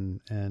Favreau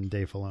and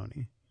Dave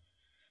Filoni,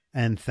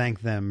 and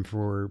thanked them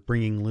for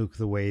bringing Luke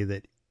the way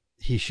that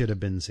he should have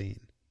been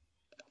seen.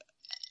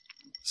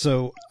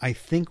 So I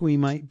think we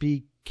might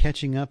be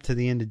catching up to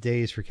the end of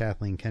days for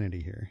Kathleen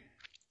Kennedy here.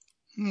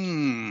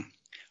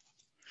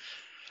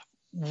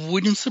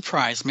 Wouldn't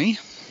surprise me.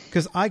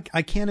 Because I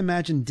can't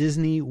imagine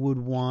Disney would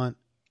want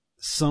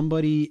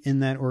somebody in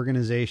that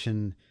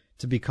organization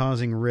to be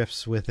causing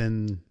rifts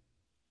within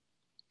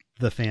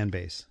the fan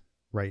base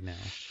right now.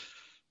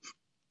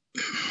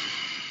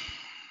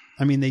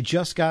 I mean, they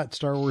just got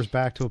Star Wars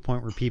back to a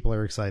point where people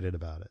are excited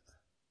about it.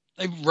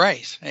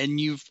 Right. And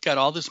you've got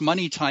all this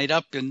money tied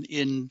up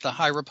in the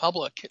High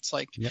Republic. It's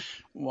like, Yep.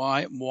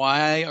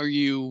 why are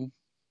you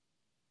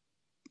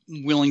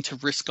willing to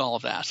risk all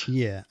of that?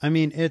 Yeah. I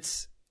mean,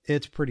 it's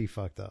pretty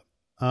fucked up.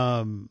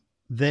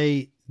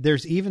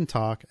 There's even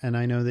talk, and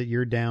I know that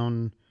you're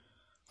down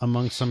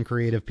amongst some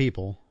creative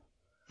people,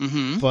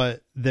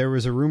 but there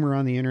was a rumor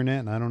on the internet,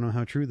 and I don't know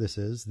how true this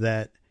is,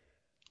 that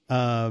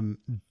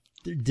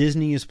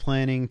Disney is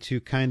planning to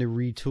kind of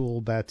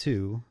retool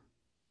Batuu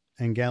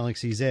and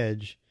Galaxy's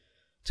Edge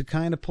to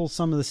kind of pull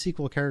some of the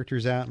sequel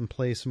characters out and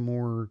play some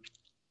more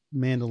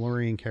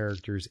Mandalorian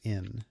characters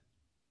in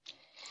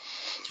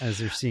as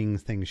they're seeing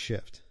things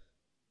shift.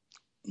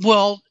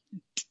 Well,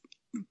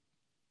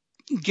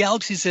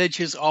 Galaxy's Edge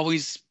has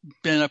always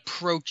been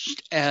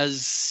approached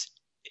as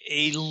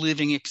a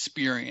living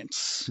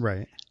experience.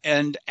 Right.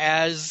 And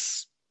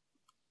as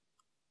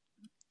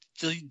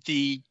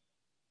the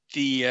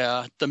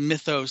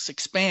mythos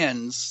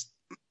expands,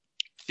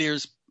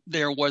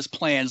 there was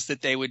plans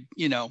that they would,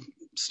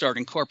 start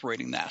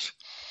incorporating that.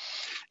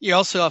 You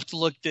also have to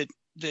look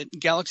that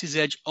Galaxy's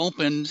Edge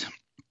opened,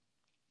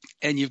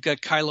 and you've got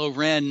Kylo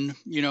Ren,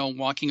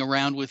 walking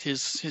around with his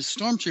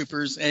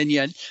stormtroopers, and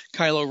yet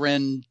Kylo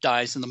Ren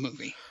dies in the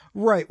movie.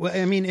 Right. Well,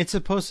 I mean, it's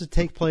supposed to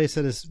take place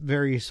at a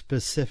very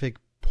specific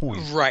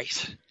point.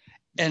 Right.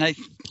 And I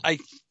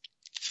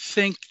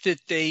think that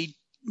they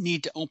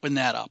need to open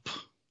that up.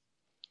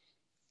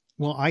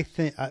 Well, I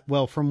think,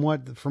 from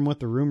what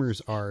the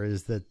rumors are,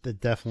 is that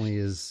definitely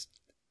is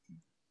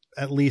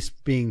at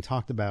least being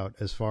talked about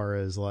as far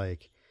as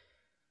like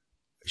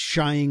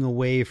shying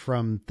away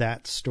from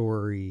that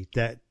story,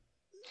 that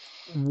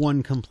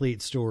one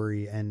complete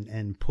story,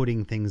 and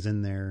putting things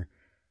in there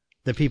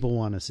that people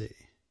want to see.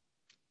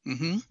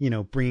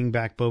 Mm-hmm. Bringing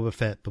back Boba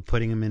Fett, but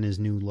putting him in his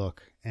new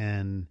look,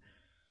 and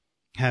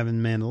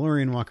having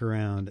Mandalorian walk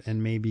around,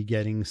 and maybe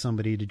getting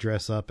somebody to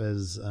dress up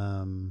as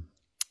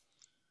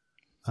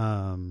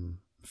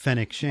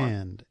Fennec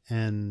Shand,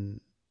 and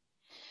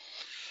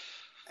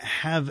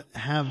have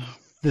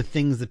the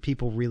things that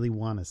people really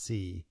want to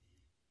see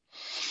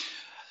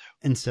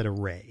instead of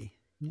Rey.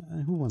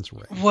 Who wants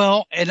Rey?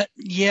 Well, and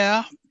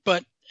yeah,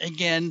 but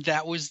again,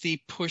 that was the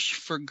push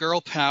for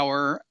girl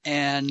power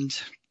and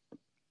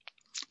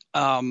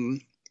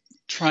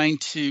trying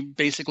to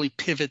basically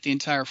pivot the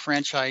entire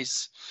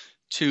franchise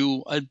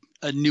to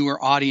a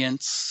newer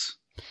audience.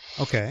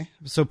 Okay,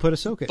 so put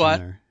Ahsoka in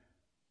there.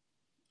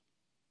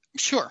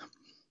 Sure.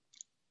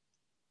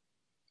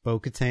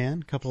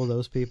 Bo-Katan, a couple of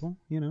those people,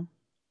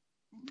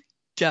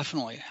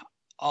 Definitely.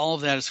 All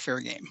of that is fair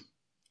game.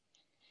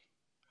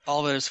 All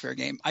of that is fair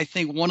game. I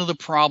think one of the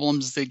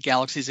problems that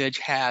Galaxy's Edge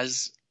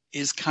has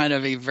is kind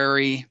of a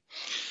very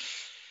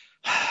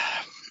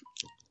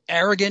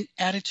arrogant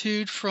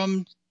attitude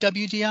from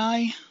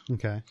WDI.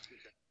 Okay.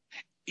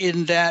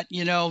 In that,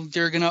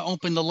 they're going to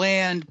open the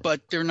land,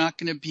 but they're not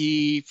going to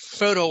be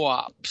photo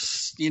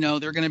ops. They're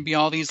going to be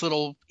all these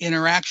little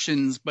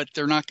interactions, but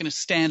they're not going to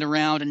stand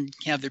around and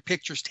have their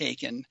pictures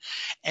taken.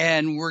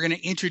 And we're going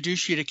to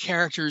introduce you to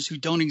characters who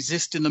don't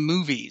exist in the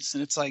movies.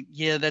 And it's like,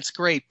 yeah, that's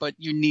great, but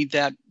you need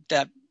that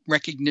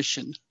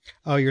recognition.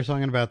 Oh, you're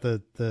talking about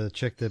the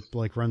chick that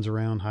like runs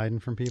around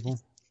hiding from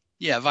people?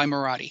 Yeah, Vi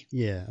Moradi.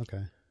 Yeah,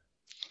 okay.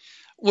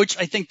 Which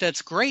I think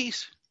that's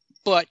great.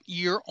 But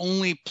you're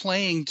only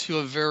playing to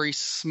a very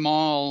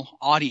small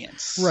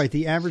audience. Right.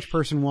 The average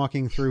person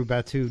walking through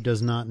Batuu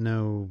does not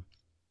know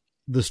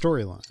the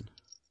storyline.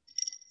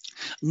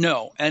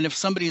 No. And if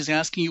somebody is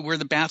asking you where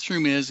the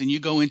bathroom is and you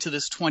go into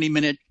this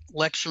 20-minute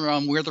lecture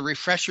on where the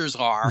refreshers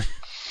are,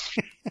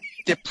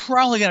 they're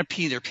probably going to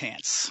pee their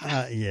pants.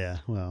 Yeah,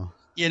 well.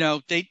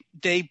 They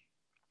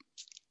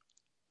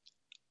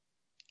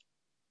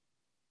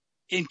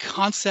in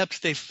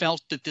concept, they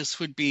felt that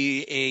this would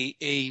be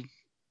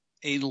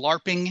a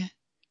LARPing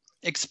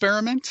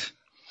experiment,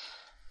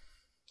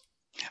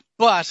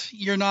 but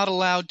you're not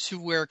allowed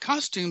to wear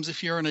costumes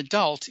if you're an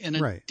adult in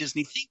a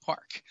Disney theme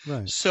park.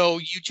 Right. So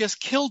you just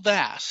killed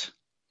that.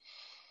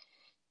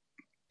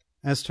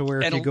 As to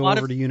where if you go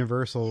over to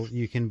Universal,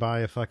 you can buy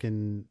a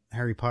fucking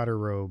Harry Potter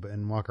robe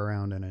and walk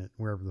around in it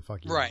wherever the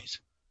fuck you want. Right.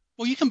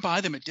 Well, you can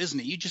buy them at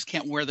Disney. You just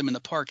can't wear them in the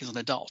park as an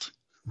adult.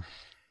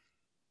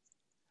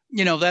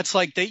 That's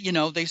like they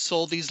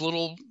sold these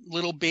little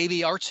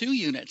baby R2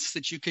 units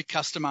that you could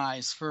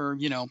customize for,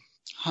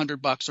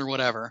 $100 or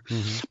whatever.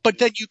 Mm-hmm. But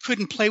then you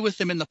couldn't play with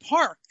them in the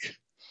park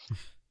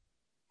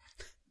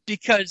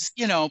because,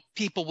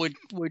 people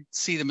would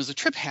see them as a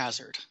trip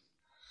hazard.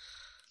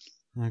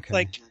 Okay.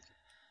 Like,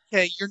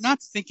 hey, you're not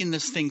thinking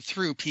this thing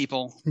through,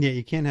 people. Yeah,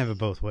 you can't have it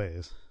both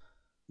ways.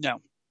 No.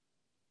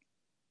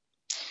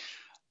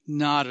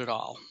 Not at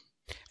all.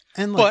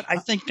 And like, But I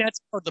think that's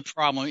part of the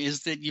problem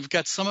is that you've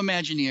got some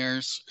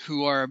Imagineers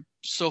who are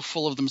so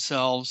full of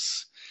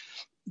themselves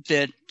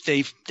that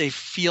they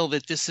feel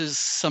that this is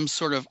some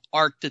sort of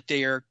art that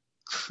they are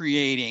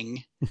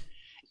creating,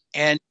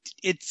 and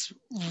it's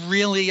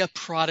really a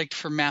product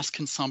for mass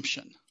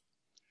consumption.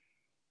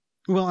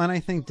 well, and I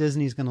think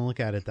Disney's going to look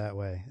at it that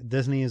way.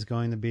 Disney is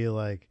going to be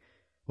like,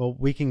 well,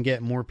 we can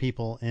get more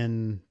people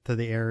into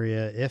the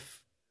area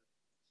if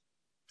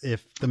the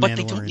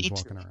Mandalorian's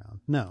walking around.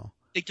 No.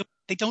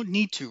 They don't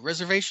need to.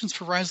 Reservations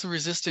for Rise of the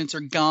Resistance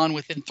are gone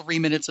within 3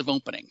 minutes of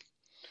opening.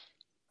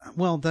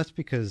 Well, that's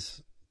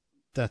because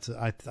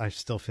I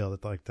still feel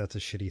that like that's a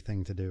shitty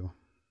thing to do.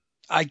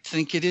 I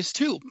think it is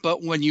too.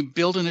 But when you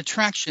build an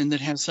attraction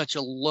that has such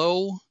a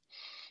low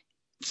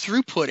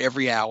throughput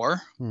every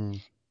hour, and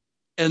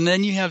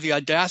then you have the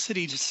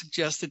audacity to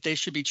suggest that they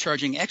should be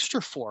charging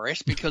extra for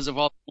it because of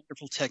all the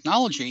wonderful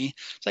technology,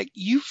 it's like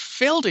you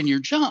failed in your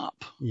job.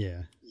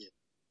 Yeah.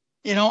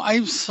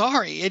 I'm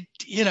sorry.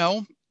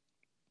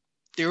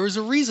 There was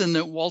a reason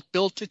that Walt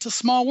built It's a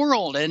Small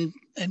World and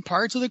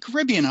Pirates of the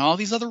Caribbean and all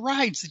these other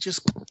rides that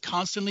just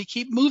constantly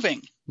keep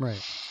moving. Right.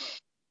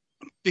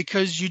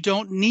 Because you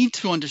don't need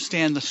to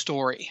understand the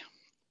story.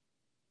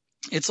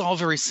 It's all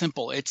very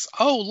simple. It's,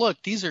 oh, look,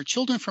 these are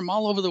children from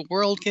all over the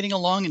world getting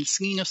along and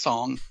singing a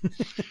song.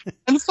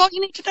 And that's all you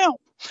need to know.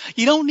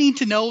 You don't need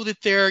to know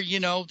that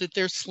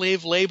they're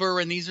slave labor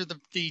and these are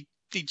the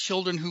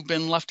children who've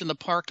been left in the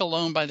park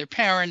alone by their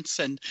parents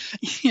and,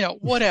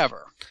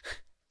 whatever.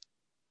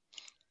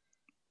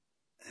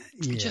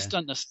 Yeah. Just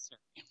unnecessary.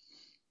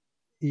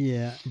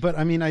 Yeah. But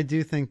I mean, I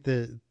do think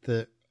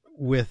that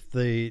with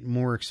the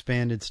more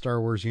expanded Star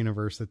Wars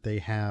universe that they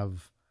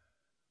have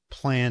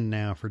planned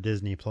now for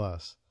Disney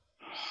Plus,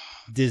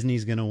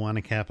 Disney's going to want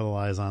to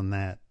capitalize on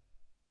that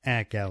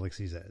at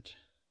Galaxy's Edge.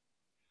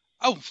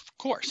 Oh, of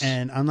course.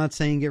 And I'm not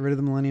saying get rid of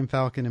the Millennium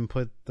Falcon and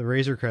put the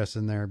Razor Crest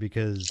in there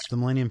because the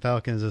Millennium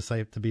Falcon is a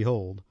sight to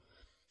behold.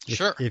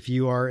 Sure. If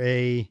you are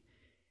a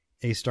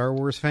Star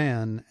Wars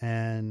fan,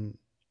 and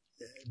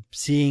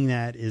seeing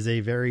that is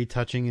a very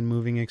touching and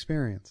moving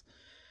experience.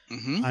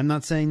 Mm-hmm. I'm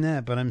not saying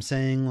that, but I'm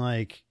saying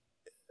like,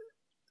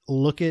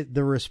 look at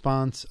the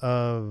response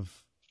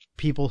of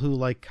people who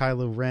like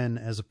Kylo Ren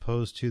as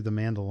opposed to the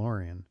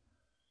Mandalorian.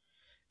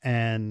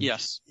 And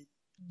yes,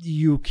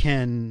 you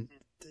can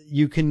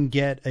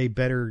get a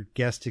better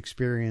guest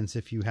experience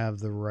if you have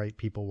the right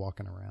people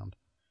walking around.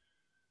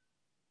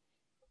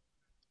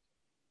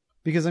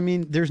 Because I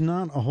mean, there's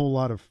not a whole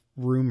lot of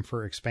room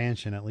for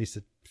expansion. At least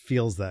it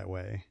feels that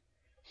way.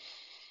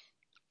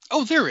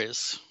 Oh, there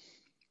is.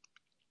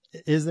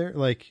 Is there?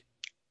 Like,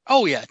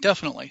 oh yeah,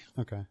 definitely.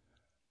 Okay.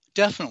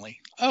 Definitely.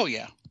 Oh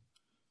yeah.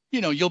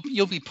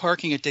 You'll be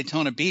parking at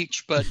Daytona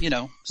Beach, but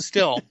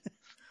still,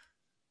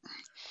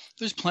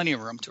 there's plenty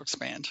of room to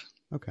expand.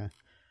 Okay.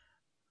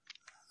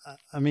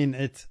 I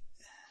mean,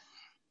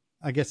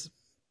 I guess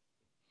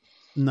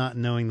not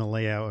knowing the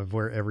layout of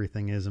where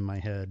everything is in my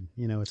head,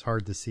 it's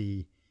hard to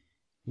see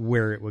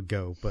where it would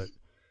go, but,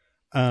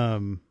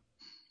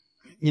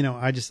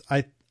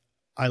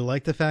 I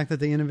like the fact that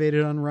they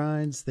innovated on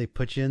rides. They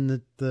put you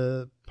in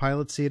the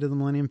pilot seat of the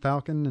Millennium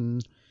Falcon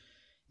and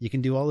you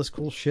can do all this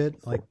cool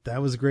shit. Like,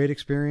 that was a great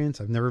experience.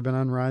 I've never been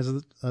on Rise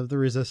of the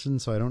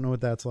Resistance, so I don't know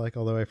what that's like,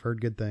 although I've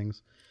heard good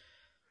things.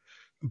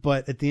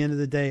 But at the end of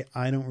the day,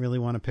 I don't really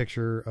want a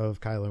picture of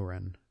Kylo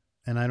Ren.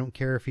 And I don't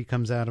care if he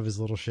comes out of his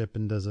little ship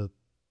and does a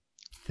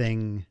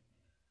thing.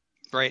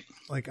 Right.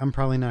 Like, I'm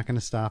probably not going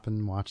to stop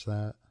and watch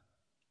that.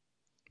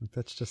 Like,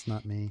 that's just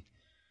not me.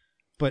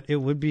 But it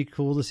would be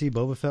cool to see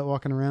Boba Fett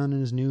walking around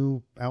in his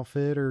new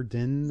outfit, or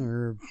Din,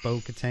 or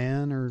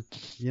Bo-Katan, or,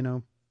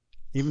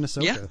 even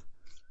Ahsoka. Yeah,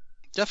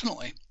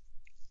 definitely.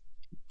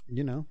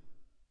 You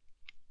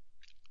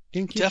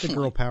can keep the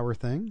girl power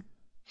thing.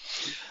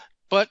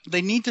 But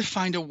they need to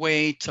find a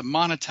way to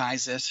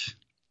monetize it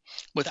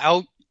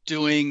without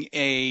doing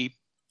a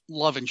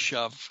love and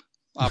shove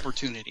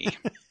opportunity.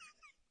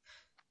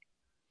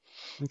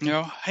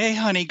 Okay. Hey,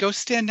 honey, go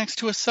stand next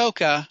to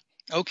Ahsoka.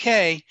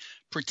 Okay.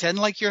 Pretend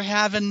like you're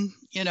having,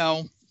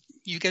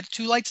 you get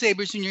 2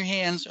 lightsabers in your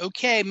hands.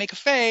 Okay, make a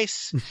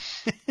face.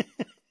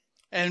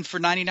 And for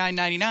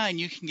 $99.99,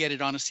 you can get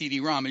it on a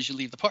CD-ROM as you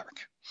leave the park.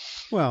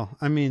 Well,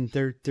 I mean,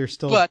 they're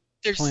still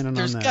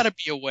there's got to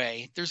be a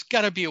way. There's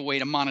got to be a way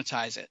to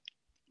monetize it.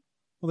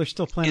 Well, they're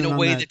still planning in a on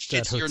way that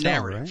fits hotel, your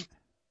narrative. right?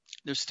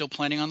 They're still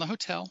planning on the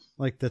hotel.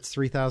 Like, that's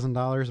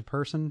 $3,000 a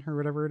person or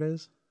whatever it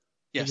is.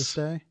 Yes. For the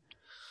stay?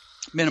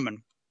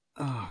 Minimum.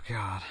 Oh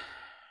God.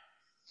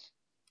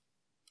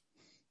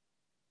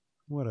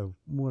 What a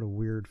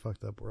weird,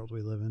 fucked up world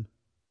we live in.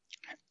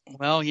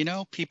 Well,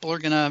 people are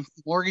going to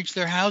mortgage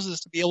their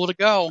houses to be able to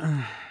go.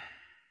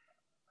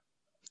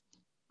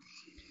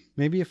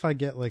 Maybe if I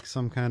get like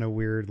some kind of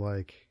weird,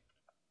 like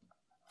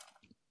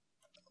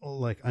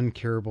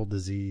uncurable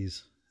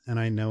disease, and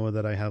I know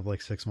that I have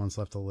like 6 months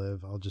left to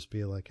live, I'll just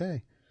be like,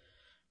 hey,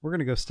 we're going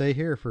to go stay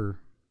here for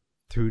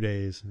 2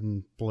 days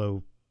and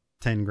blow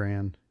 10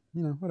 grand,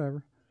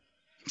 whatever.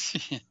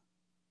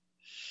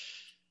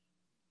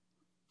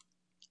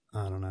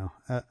 I don't know.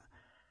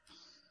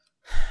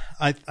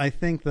 I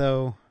think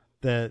though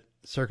that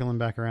circling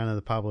back around to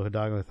the Pablo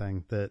Hidalgo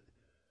thing, that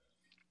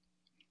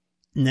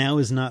now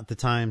is not the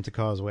time to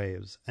cause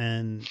waves,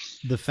 and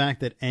the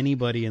fact that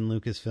anybody in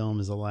Lucasfilm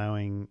is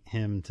allowing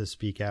him to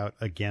speak out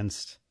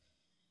against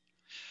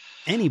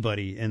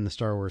anybody in the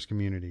Star Wars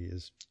community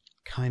is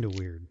kind of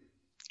weird.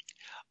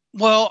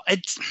 Well,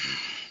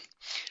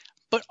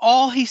 but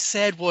all he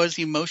said was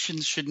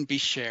emotions shouldn't be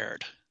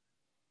shared.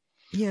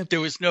 Yeah.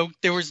 There was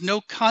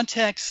no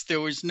context.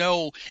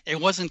 It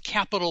wasn't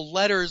capital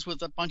letters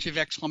with a bunch of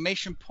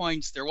exclamation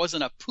points. There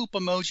wasn't a poop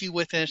emoji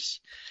with it.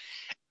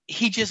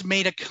 He just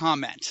made a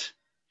comment.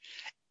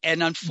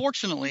 And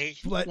unfortunately,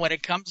 when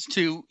it comes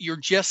to, you're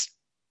just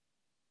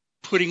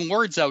putting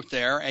words out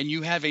there and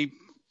you have a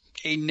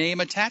name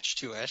attached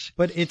to it.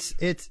 But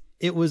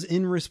it was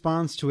in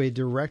response to a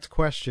direct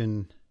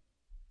question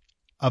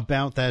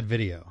about that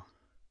video.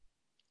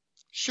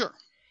 Sure.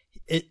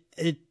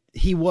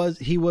 He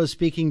was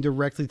speaking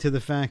directly to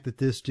the fact that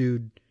this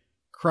dude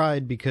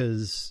cried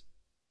because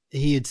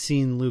he had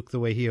seen Luke the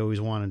way he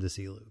always wanted to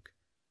see Luke.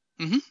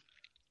 Mm-hmm.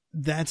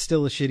 That's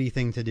still a shitty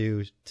thing to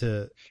do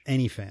to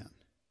any fan.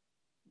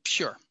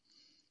 Sure.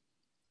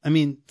 I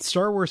mean,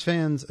 Star Wars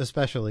fans,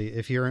 especially,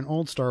 if you're an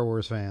old Star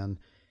Wars fan,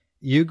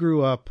 you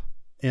grew up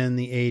in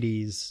the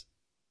 80s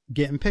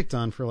getting picked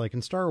on for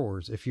liking Star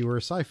Wars if you were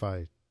a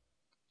sci-fi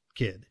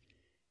kid.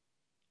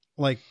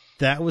 Like,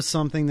 that was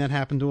something that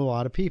happened to a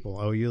lot of people.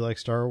 Oh, you like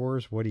Star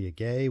Wars? What are you,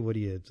 gay? What are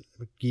you,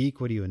 a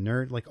geek? What are you, a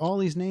nerd? Like, all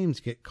these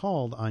names get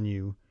called on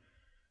you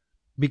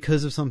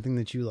because of something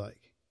that you like.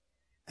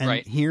 And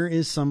right. Here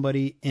is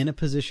somebody in a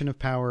position of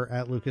power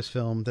at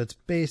Lucasfilm that's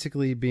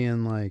basically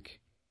being like,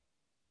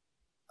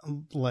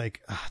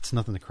 it's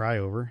nothing to cry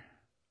over.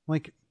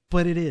 Like,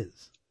 but it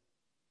is.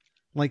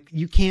 Like,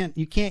 you can't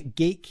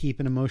gatekeep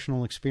an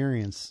emotional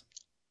experience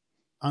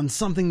on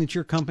something that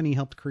your company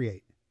helped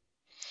create.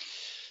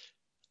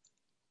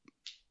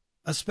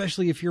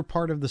 Especially if you're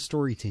part of the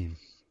story team.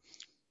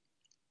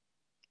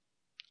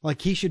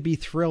 Like, he should be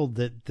thrilled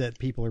that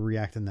people are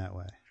reacting that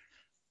way.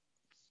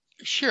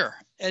 Sure.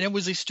 And it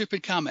was a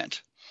stupid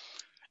comment.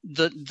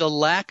 The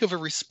lack of a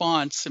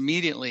response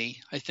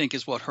immediately, I think,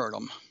 is what hurt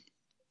him.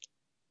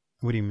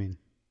 What do you mean?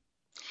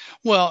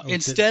 Well,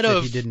 instead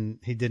of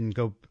he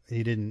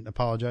didn't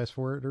apologize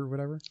for it or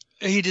whatever.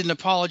 He didn't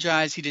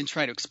apologize. He didn't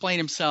try to explain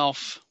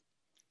himself.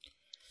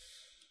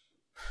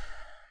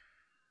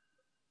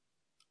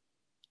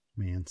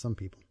 Man, some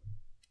people.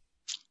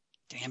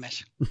 Damn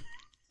it.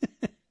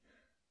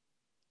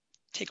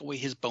 Take away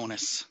his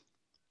bonus.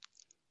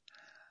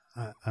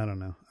 I don't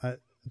know.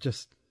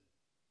 That's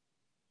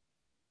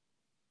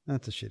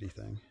a shitty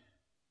thing.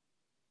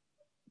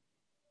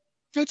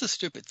 It's a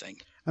stupid thing.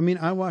 I mean,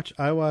 I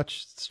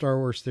watch Star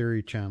Wars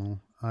Theory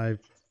channel.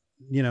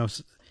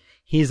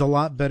 He's a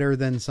lot better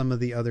than some of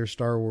the other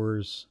Star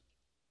Wars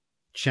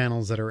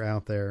channels that are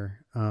out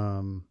there.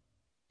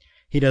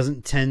 He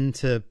doesn't tend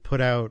to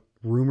put out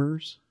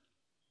rumors.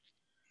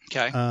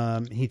 Okay.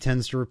 He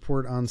tends to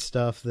report on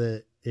stuff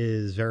that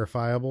is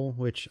verifiable,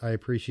 which I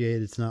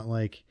appreciate. It's not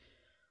like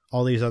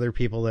all these other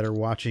people that are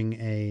watching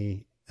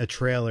a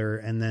trailer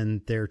and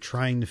then they're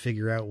trying to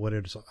figure out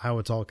how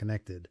it's all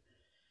connected.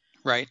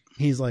 Right.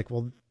 He's like,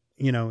 well,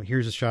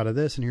 here's a shot of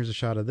this and here's a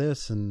shot of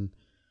this and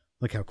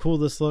look how cool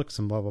this looks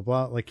and blah, blah,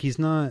 blah. Like, he's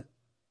not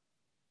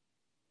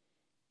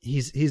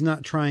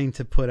trying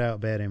to put out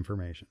bad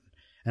information.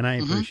 And I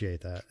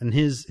appreciate that. And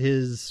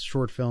his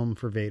short film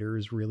for Vader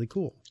is really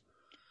cool.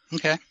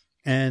 Okay.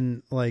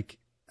 And like,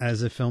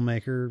 as a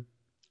filmmaker,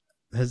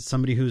 as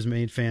somebody who's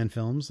made fan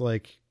films,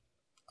 like,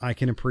 I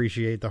can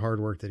appreciate the hard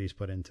work that he's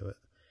put into it.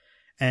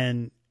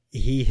 And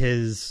he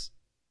has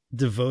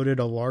devoted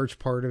a large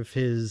part of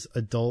his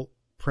adult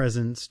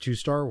presence to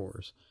Star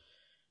Wars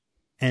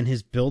and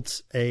has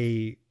built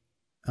an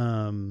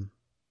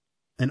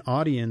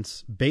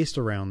audience based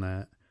around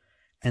that.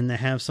 And to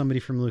have somebody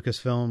from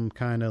Lucasfilm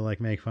kind of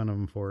like make fun of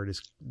him for it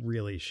is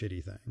really a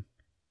shitty thing.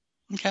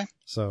 Okay.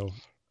 So,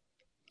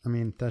 I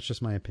mean, that's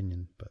just my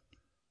opinion, but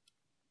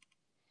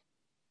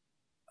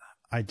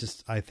I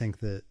think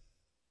that,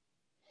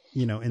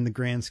 in the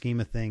grand scheme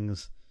of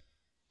things,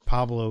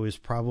 Pablo is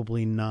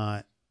probably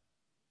not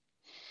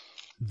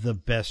the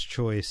best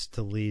choice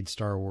to lead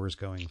Star Wars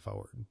going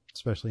forward,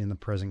 especially in the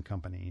present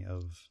company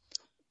of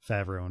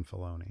Favreau and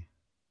Filoni.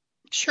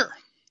 Sure.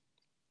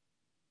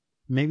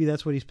 Maybe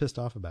that's what he's pissed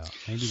off about.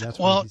 Maybe that's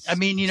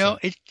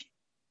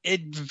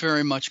it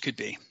very much could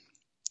be.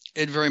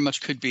 It very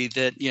much could be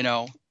that,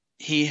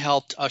 he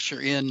helped usher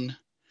in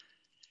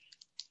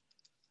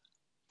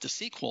the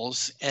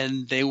sequels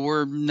and they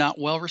were not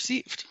well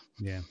received.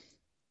 Yeah.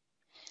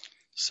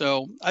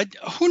 So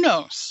who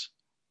knows?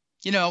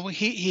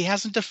 He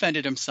hasn't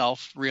defended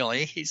himself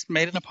really. He's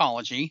made an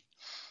apology.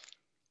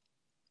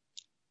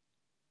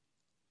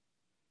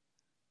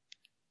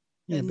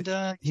 Yeah, and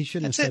but he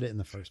shouldn't have said it in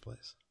the first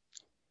place.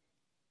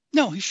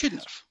 No, he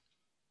shouldn't have.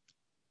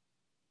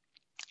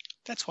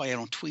 That's why I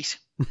don't tweet.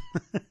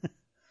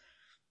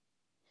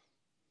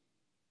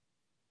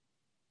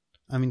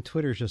 I mean,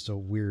 Twitter's just a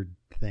weird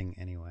thing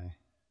anyway.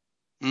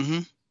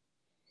 Mm-hmm.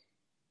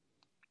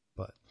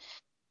 But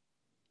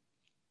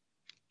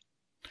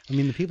I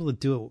mean, the people that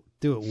do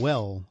it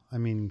well, I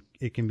mean,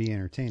 it can be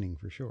entertaining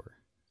for sure.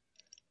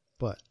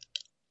 But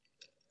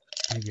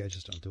maybe I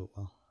just don't do it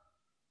well.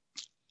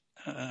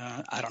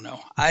 I don't know.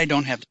 I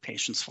don't have the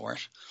patience for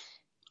it.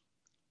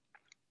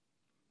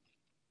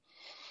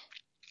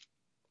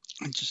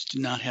 I just do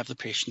not have the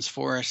patience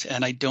for it,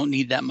 and I don't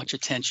need that much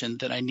attention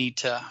that I need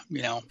to,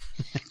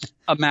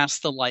 amass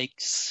the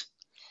likes.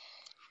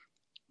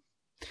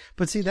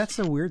 But see, that's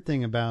the weird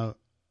thing about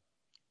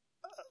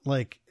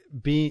like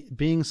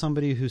being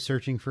somebody who's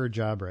searching for a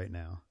job right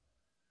now.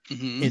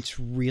 Mm-hmm. It's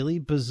really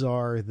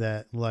bizarre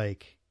that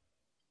like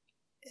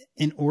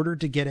in order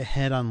to get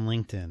ahead on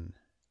LinkedIn,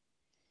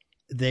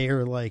 they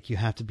are like, you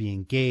have to be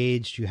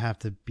engaged. You have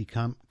to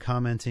become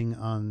commenting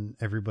on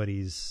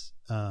everybody's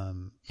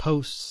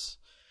posts,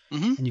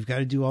 mm-hmm. and you've got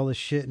to do all this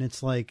shit. And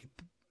it's like,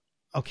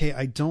 okay,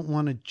 I don't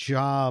want a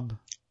job.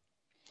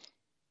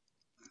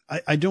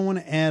 I don't want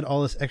to add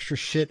all this extra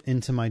shit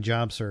into my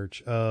job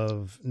search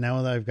of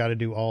now that I've got to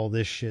do all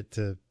this shit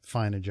to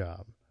find a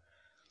job.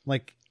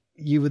 Like,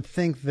 you would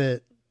think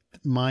that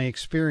my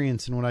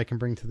experience and what I can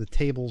bring to the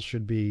table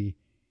should be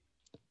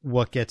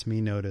what gets me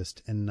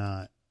noticed and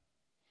not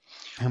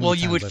how many Well,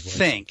 you would times I've liked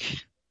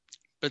think,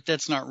 but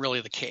that's not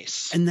really the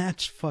case. And that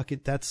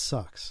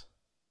sucks.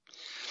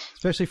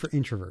 Especially for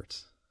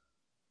introverts.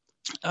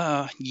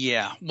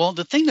 Yeah. Well,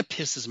 the thing that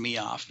pisses me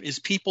off is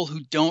people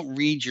who don't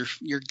read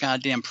your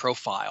goddamn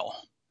profile.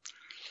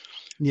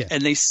 Yeah.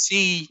 And they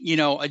see,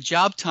 a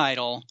job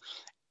title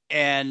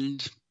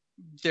and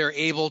they're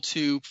able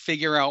to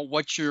figure out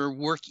what your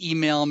work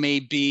email may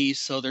be.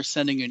 So they're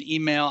sending you an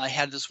email. I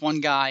had this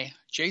one guy,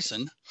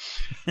 Jason,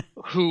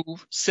 who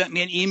sent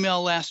me an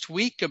email last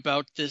week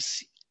about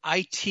this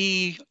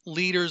IT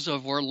Leaders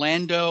of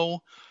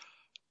Orlando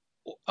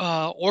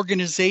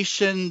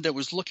organization that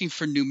was looking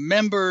for new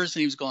members,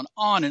 and he was going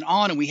on,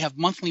 and we have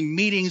monthly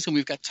meetings, and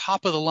we've got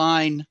top of the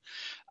line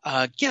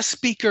guest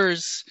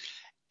speakers,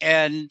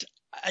 and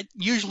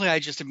usually I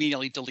just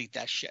immediately delete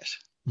that shit.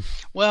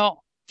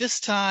 Well, this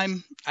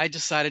time I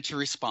decided to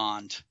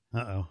respond.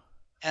 Uh-oh.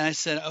 And I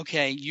said,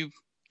 okay,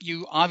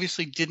 you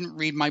obviously didn't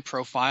read my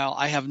profile.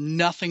 I have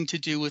nothing to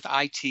do with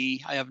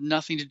IT. I have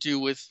nothing to do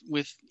with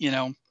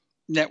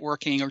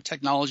networking or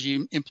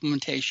technology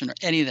implementation or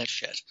any of that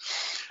shit.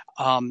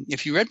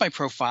 If you read my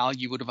profile,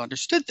 you would have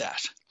understood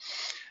that.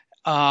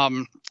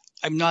 I'm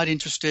not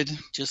interested.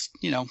 Just,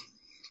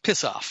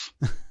 piss off.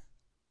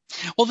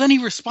 Well, then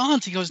he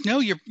responds. He goes, no,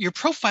 your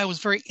profile was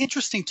very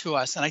interesting to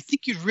us, and I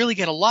think you'd really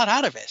get a lot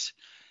out of it.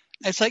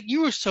 It's like,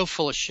 you were so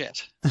full of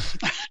shit.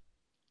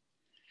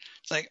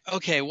 It's like,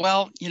 okay,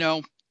 well,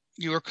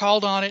 you were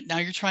called on it. Now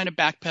you're trying to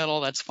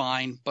backpedal. That's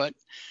fine. But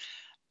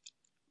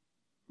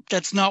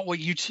that's not what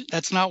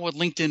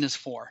LinkedIn is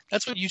for.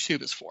 That's what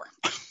YouTube is for.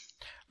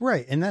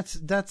 Right. And that's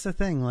the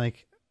thing.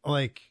 Like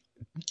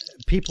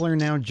people are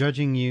now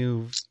judging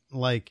you.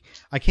 Like,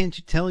 I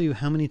can't tell you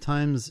how many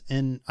times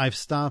I've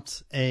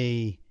stopped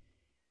a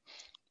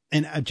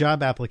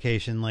job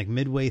application like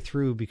midway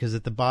through, because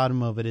at the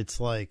bottom of it, it's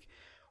like,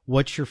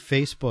 what's your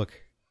Facebook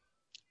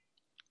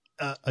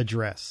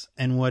address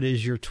and what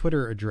is your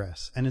Twitter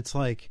address? And it's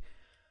like,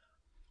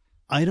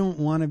 I don't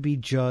want to be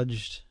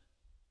judged.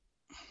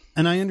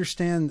 And I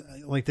understand,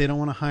 like, they don't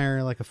want to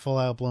hire like a full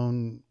out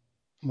blown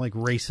like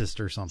racist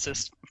or something.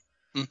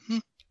 Mm-hmm.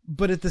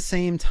 But at the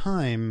same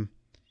time,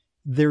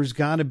 there's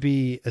got to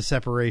be a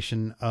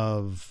separation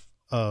of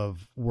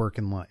work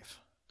and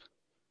life.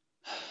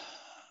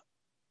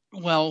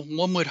 Well,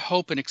 one would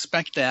hope and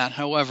expect that.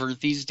 However,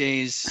 these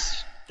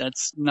days,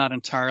 that's not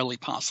entirely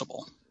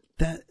possible.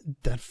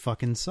 That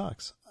fucking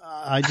sucks.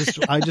 I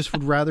just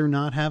would rather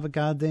not have a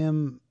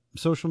goddamn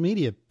social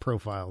media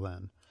profile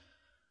then.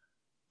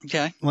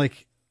 Okay.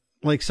 Like,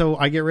 so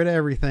I get rid of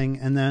everything,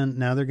 and then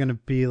now they're going to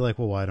be like,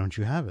 well, why don't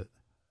you have it?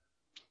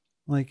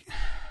 Like,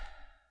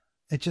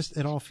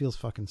 it all feels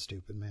fucking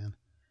stupid, man.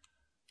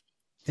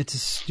 It's a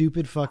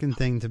stupid fucking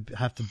thing to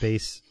have to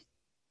base,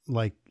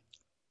 like,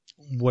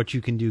 what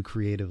you can do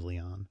creatively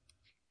on.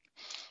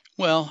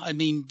 Well, I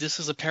mean, this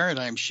is a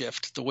paradigm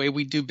shift. The way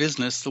we do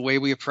business, the way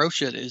we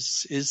approach it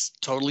is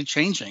totally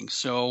changing.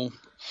 So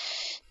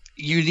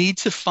you need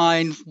to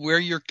find where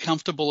you're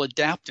comfortable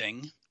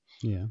adapting.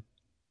 Yeah.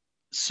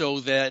 So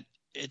that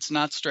it's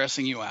not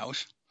stressing you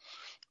out.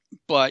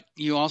 But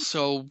you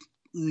also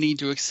need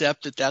to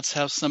accept that that's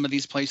how some of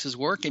these places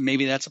work, and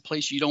maybe that's a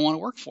place you don't want to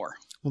work for.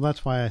 Well,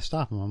 that's why I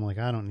stop them. I'm like,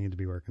 I don't need to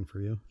be working for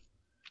you.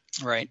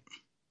 Right.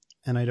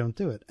 And I don't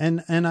do it.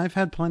 And I've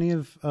had plenty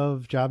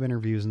of job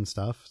interviews and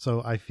stuff.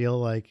 So I feel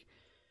like,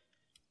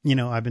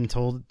 I've been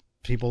told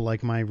people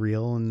like my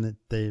reel and that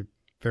they're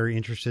very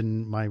interested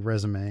in my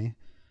resume.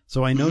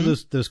 So I know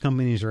those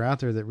companies are out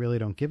there that really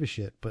don't give a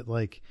shit. But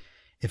like,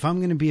 if I'm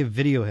going to be a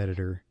video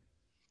editor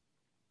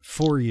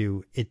for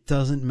you, it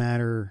doesn't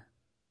matter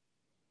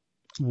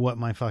what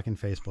my fucking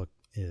Facebook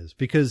is,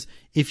 because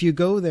if you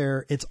go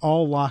there, it's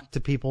all locked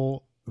to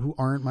people who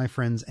aren't my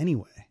friends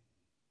anyway.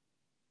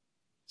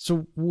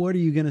 So what are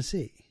you going to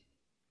see?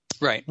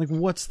 Right. Like,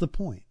 what's the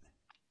point?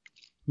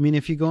 I mean,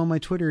 if you go on my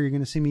Twitter, you're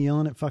going to see me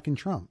yelling at fucking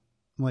Trump.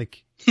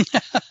 Like,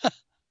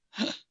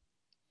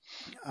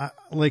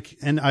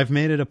 and I've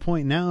made it a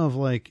point now of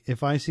like,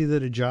 if I see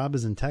that a job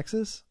is in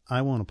Texas,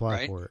 I won't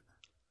apply for it.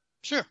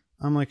 Sure.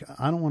 I'm like,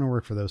 I don't want to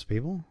work for those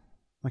people.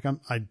 Like,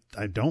 I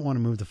don't want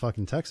to move to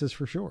fucking Texas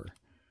for sure.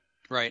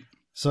 Right.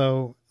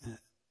 So,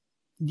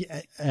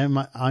 yeah,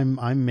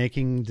 I'm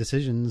making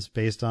decisions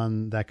based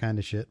on that kind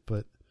of shit.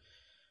 But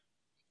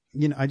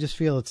you know, I just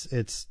feel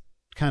it's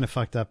kind of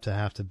fucked up to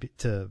have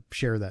to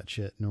share that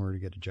shit in order to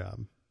get a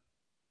job.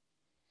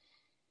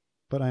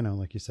 But I know,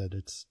 like you said,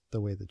 it's the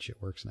way that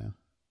shit works now.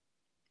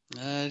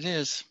 It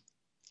is.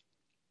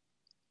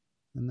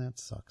 And that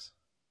sucks.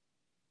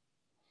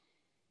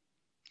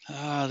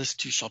 This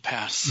too shall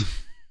pass.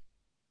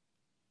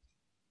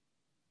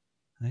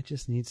 It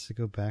just needs to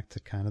go back to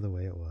kind of the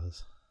way it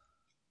was.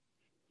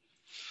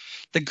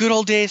 The good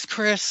old days,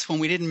 Chris, when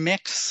we didn't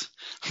mix.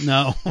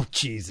 No,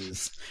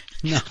 Jesus.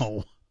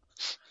 No.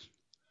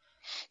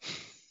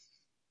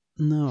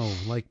 No,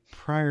 like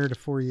prior to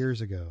 4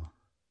 years ago.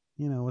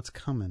 You know, what's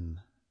coming.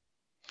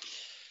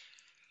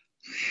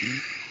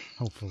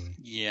 Hopefully.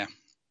 Yeah.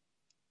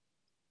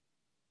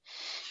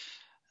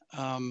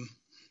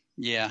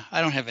 Yeah,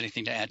 I don't have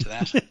anything to add to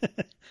that.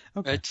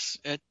 Okay.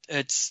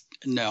 It's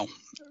no.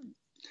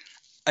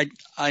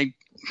 I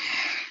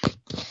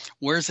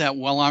where's that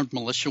well-armed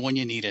militia when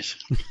you need it?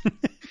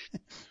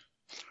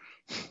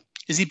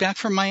 Is he back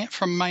from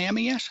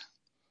Miami yet?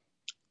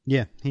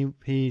 Yeah,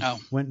 he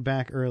went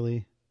back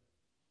early.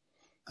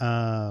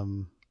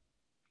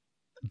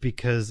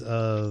 Because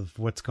of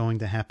what's going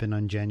to happen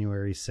on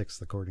January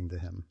 6th, according to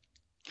him.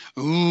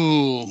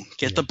 Ooh,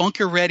 get the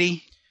bunker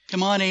ready.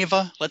 Come on,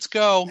 Ava, let's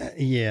go.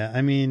 Yeah,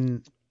 I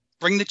mean,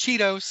 bring the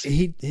Cheetos.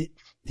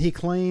 He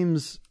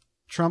claims,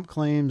 Trump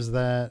claims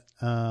that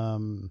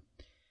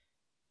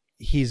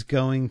he's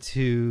going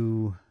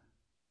to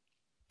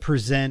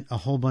present a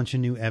whole bunch of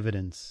new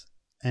evidence.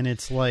 And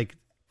it's like,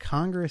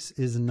 Congress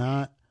is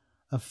not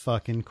a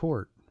fucking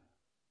court.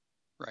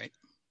 Right.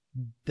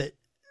 That,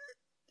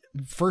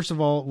 first of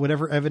all,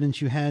 whatever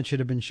evidence you had should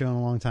have been shown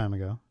a long time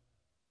ago.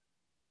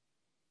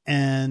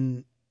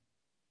 And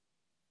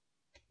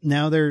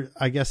now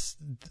I guess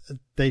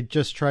they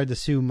just tried to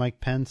sue Mike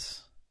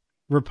Pence.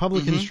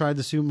 Republicans tried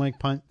to sue Mike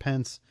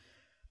Pence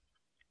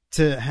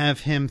to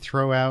have him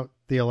throw out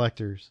the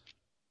electors.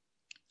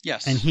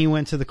 Yes. And he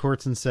went to the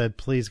courts and said,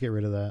 please get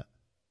rid of that.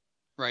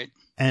 Right.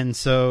 And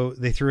so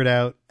they threw it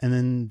out, and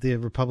then the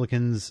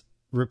Republicans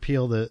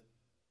repealed it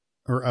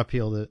or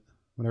appealed it,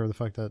 whatever the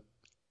fuck that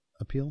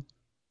appeals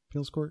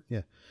court.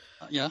 Yeah.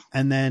 Yeah.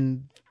 And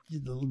then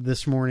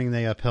this morning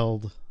they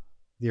upheld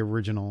the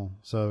original,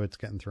 so it's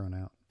getting thrown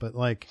out. But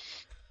like,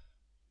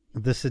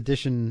 the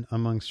sedition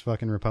amongst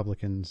fucking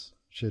Republicans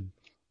should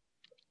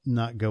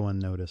not go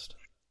unnoticed.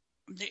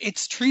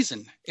 It's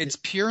treason. It's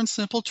pure and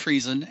simple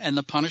treason, and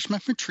the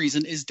punishment for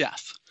treason is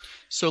death.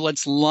 So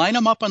let's line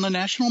them up on the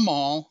National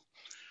Mall.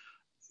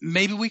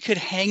 Maybe we could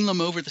hang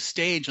them over the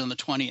stage on the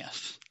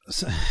 20th.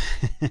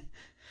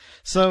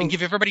 So and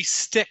give everybody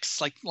sticks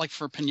like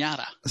for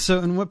piñata. So,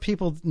 and what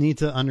people need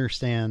to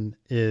understand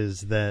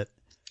is that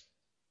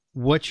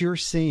what you're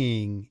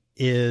seeing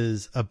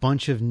is a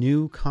bunch of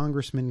new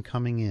congressmen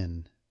coming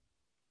in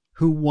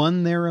who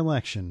won their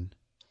election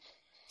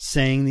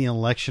saying the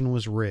election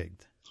was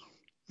rigged.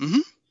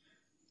 Mm-hmm.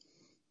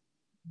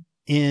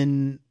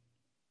 In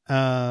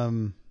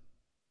the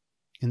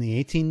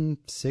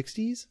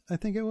 1860s, I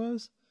think it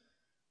was,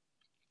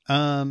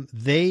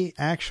 they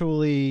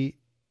actually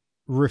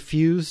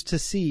refused to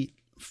seat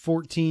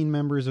 14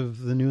 members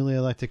of the newly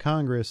elected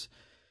Congress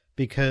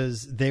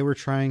because they were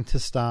trying to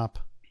stop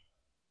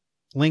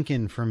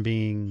Lincoln from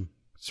being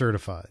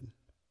certified.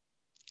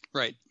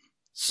 Right.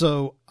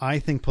 So I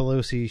think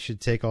Pelosi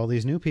should take all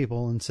these new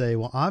people and say,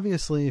 well,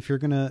 obviously, if you're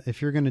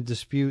gonna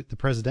dispute the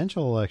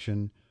presidential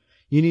election,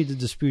 you need to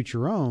dispute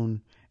your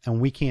own, and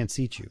we can't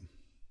seat you.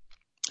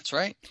 That's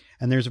right.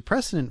 And there's a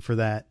precedent for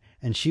that,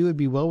 and she would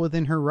be well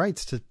within her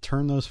rights to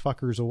turn those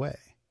fuckers away.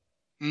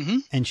 Mm-hmm.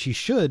 And she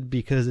should,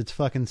 because it's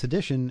fucking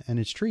sedition and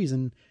it's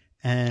treason,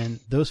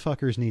 and those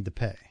fuckers need to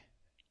pay.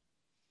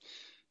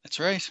 That's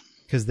right.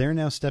 Because they're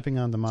now stepping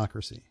on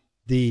democracy.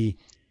 The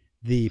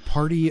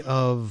party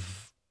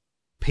of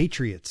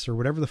patriots, or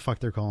whatever the fuck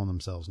they're calling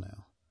themselves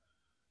now.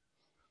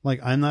 Like,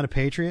 I'm not a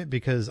patriot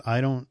because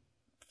I don't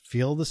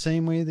feel the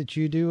same way that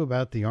you do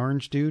about the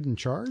orange dude in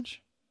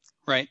charge.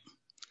 Right.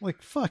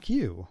 Like, fuck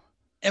you.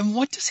 And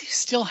what does he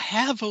still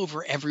have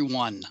over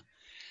everyone?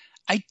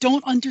 I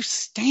don't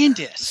understand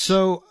it.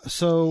 So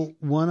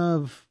one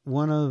of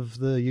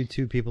the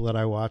YouTube people that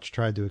I watched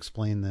tried to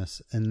explain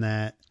this, and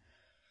that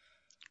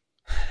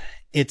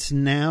it's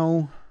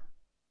now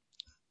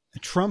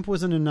Trump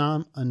was an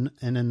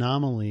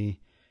anomaly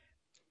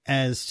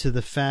as to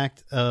the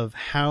fact of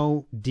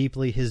how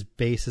deeply his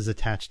base is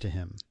attached to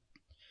him.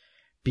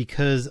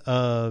 because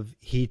of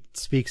he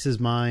speaks his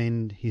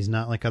mind. He's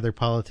not like other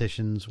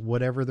politicians,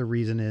 whatever the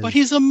reason is. But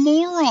he's a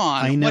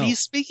moron. I know. What he's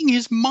speaking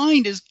his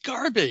mind is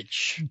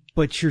garbage.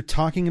 But you're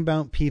talking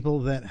about people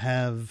that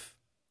have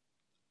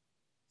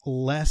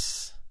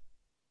less,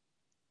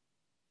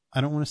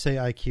 I don't want to say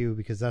IQ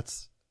because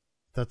that's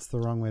the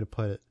wrong way to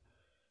put it.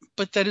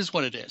 But that is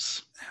what it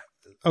is.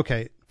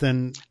 Okay,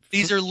 then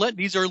these are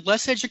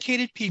less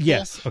educated people,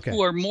 yes, okay,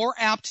 who are more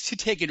apt to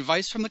take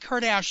advice from the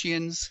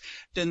Kardashians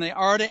than they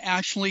are to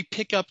actually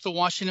pick up the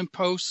Washington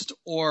Post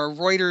or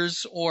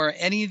Reuters or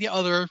any of the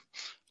other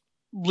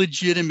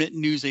legitimate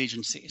news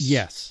agencies.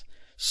 Yes.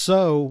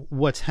 So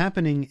what's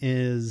happening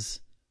is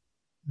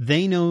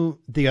they know,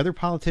 the other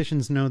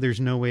politicians know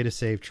there's no way to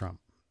save Trump.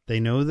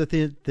 They know that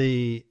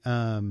the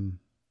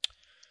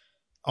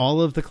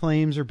all of the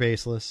claims are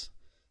baseless,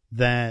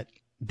 that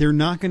they're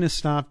not going to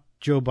stop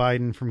Joe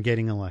Biden from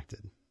getting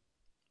elected.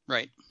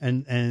 Right.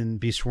 And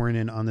be sworn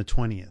in on the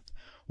 20th.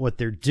 What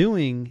they're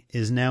doing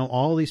is now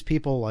all these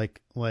people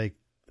like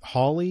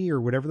Hawley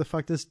or whatever the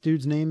fuck this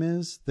dude's name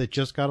is that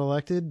just got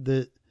elected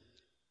that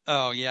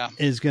oh yeah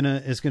is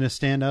gonna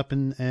stand up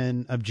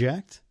and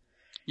object.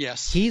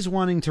 Yes. He's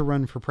wanting to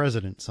run for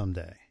president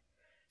someday.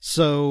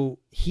 So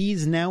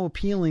he's now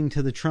appealing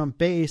to the Trump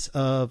base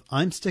of,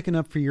 I'm sticking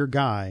up for your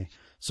guy.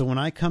 So when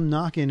I come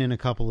knocking in a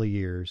couple of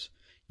years,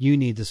 you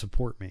need to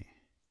support me.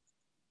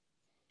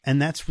 And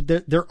that's,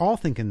 they're all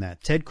thinking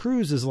that. Ted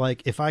Cruz is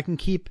like, if I can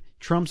keep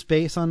Trump's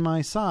base on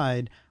my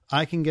side,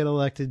 I can get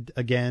elected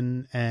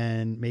again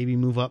and maybe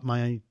move up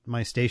my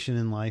station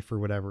in life or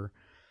whatever.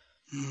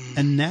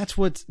 And that's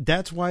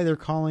why they're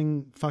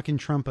calling fucking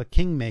Trump a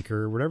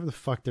kingmaker or whatever the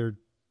fuck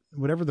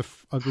whatever the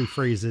ugly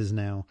phrase is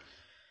now,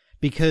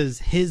 because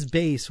his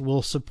base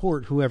will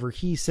support whoever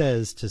he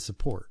says to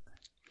support.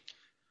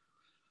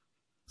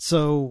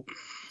 So,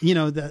 you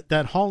know,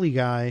 that Hawley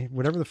guy,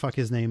 whatever the fuck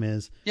his name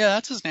is. Yeah,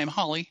 that's his name,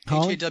 Hawley.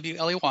 Hawley?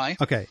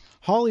 Okay.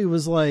 Hawley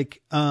was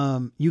like,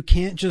 you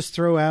can't just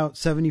throw out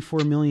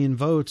 74 million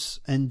votes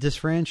and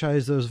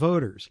disfranchise those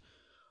voters.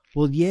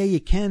 Well, yeah, you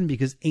can,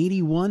 because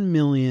 81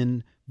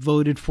 million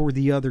voted for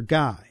the other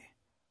guy.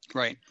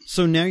 Right.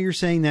 So now you're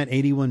saying that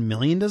 81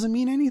 million doesn't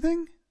mean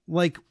anything?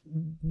 Like,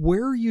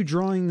 where are you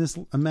drawing this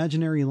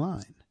imaginary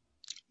line?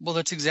 Well,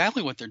 that's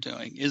exactly what they're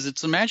doing, is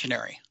it's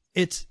imaginary.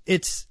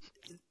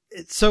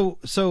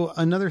 So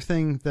another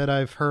thing that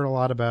I've heard a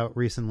lot about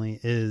recently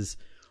is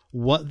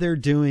what they're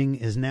doing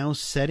is now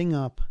setting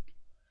up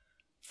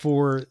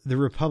for the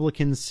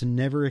Republicans to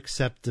never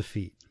accept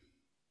defeat.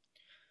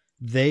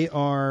 They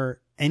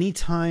are,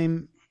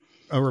 anytime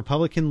a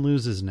Republican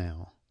loses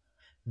now,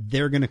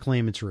 they're going to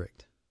claim it's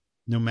rigged,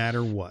 no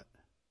matter what.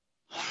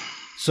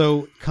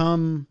 So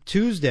come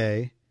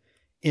Tuesday,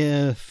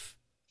 if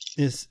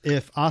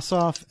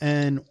Ossoff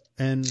and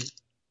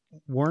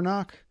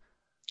Warnock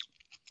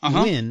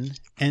win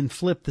and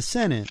flip the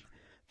Senate,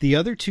 the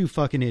other two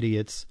fucking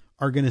idiots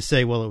are going to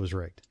say, well, it was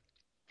rigged.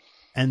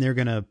 And they're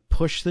going to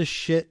push this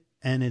shit,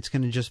 and it's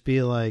going to just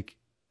be like,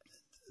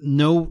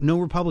 no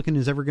Republican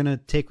is ever going to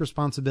take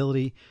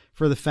responsibility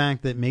for the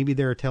fact that maybe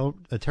they're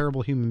a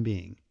terrible human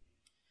being.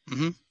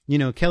 Mm-hmm. You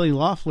know, Kelly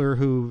Loeffler,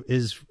 who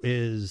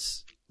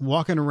is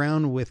walking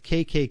around with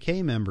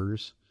KKK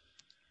members,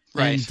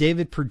 right, and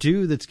David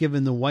Perdue, that's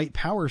given the white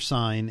power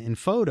sign in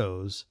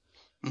photos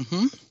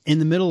in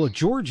the middle of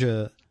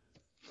Georgia,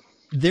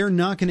 they're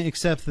not going to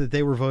accept that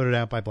they were voted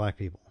out by black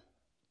people.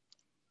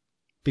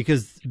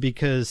 Because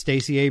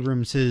Stacey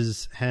Abrams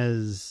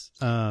has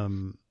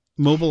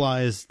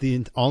mobilized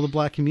all the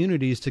black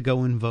communities to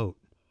go and vote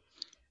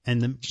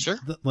and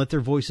let their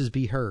voices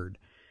be heard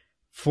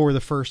for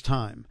the first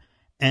time.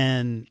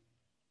 And,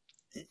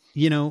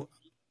 you know,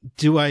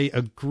 do I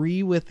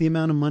agree with the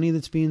amount of money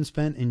that's being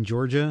spent in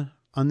Georgia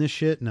on this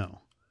shit? No,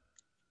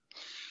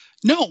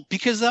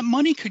 because that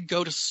money could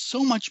go to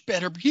so much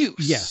better use.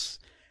 Yes.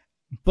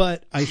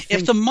 But I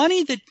think if the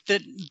money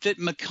that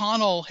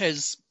McConnell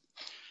has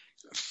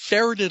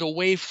ferreted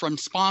away from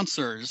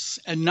sponsors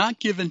and not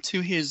given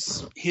to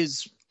his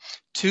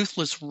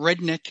toothless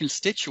redneck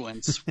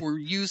constituents were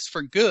used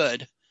for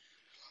good,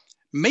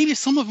 maybe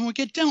some of them would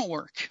get dental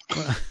work.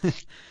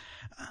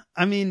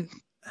 I mean,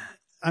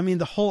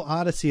 the whole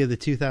odyssey of the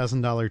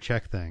 $2,000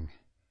 check thing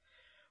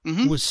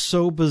was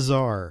so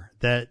bizarre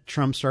that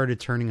Trump started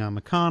turning on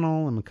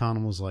McConnell, and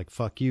McConnell was like,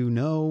 fuck you,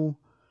 no.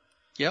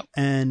 Yep.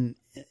 And,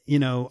 you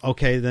know,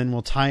 okay, then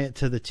we'll tie it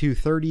to the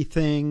 230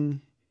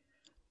 thing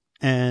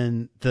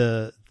and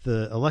the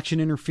election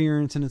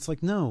interference. And it's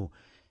like, no,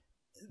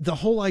 the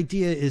whole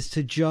idea is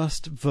to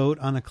just vote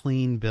on a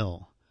clean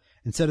bill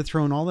instead of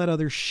throwing all that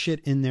other shit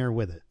in there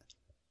with it.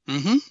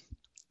 Mm-hmm.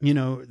 You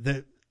know,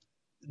 that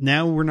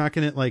now we're not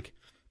going to, like,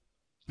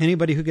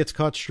 anybody who gets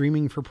caught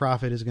streaming for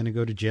profit is going to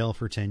go to jail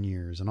for 10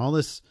 years, and all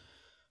this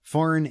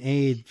foreign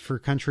aid for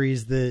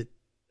countries that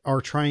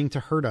are trying to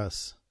hurt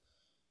us.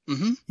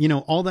 Mm-hmm. You know,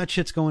 all that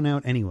shit's going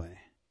out anyway.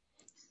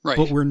 Right.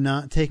 But we're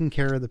not taking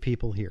care of the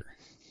people here.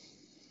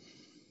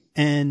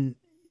 And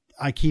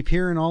I keep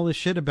hearing all this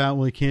shit about,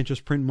 well, you can't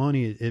just print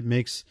money. It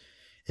makes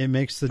It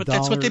makes the but dollar.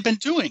 that's what they've been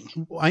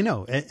doing. I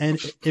know, and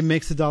it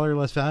makes the dollar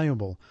less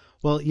valuable.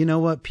 Well, you know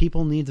what?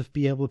 People need to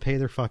be able to pay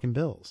their fucking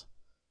bills.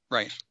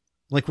 Right.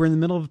 Like, we're in the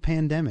middle of a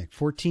pandemic.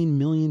 14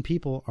 million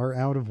people are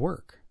out of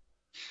work.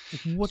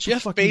 Like, what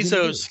Jeff the fuck are you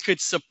gonna Bezos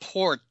could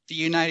support the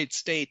United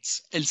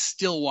States and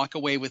still walk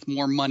away with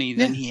more money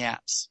than he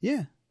has.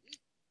 Yeah.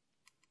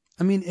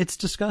 I mean, it's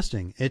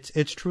disgusting.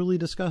 It's truly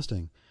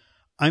disgusting.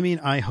 I mean,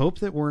 I hope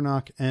that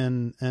Warnock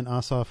and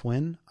Ossoff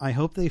win. I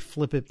hope they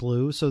flip it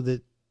blue so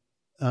that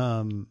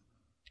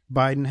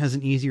Biden has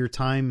an easier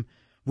time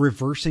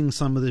reversing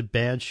some of the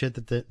bad shit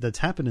that's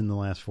happened in the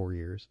last 4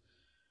 years.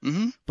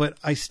 Mm-hmm. But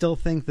I still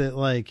think that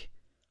like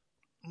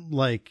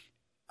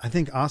I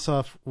think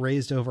Ossoff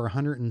raised over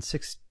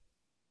 $106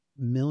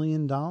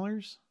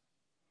 million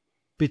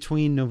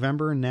between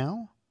November and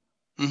now.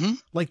 Mm-hmm.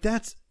 Like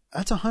that's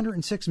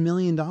 $106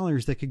 million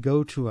that could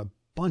go to a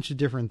bunch of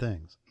different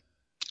things.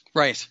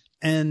 Right.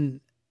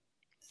 And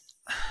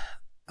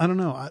I don't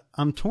know.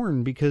 I'm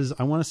torn because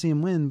I want to see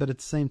him win, but at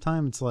the same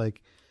time, it's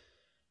like,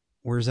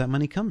 where's that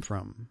money come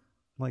from?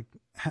 Like,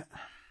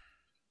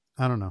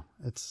 I don't know.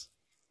 It's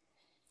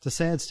a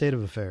sad state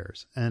of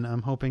affairs, and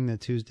I'm hoping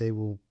that Tuesday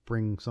will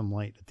bring some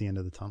light at the end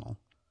of the tunnel.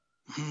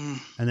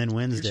 And then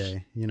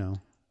Wednesday,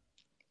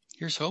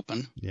 Here's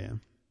hoping. Yeah.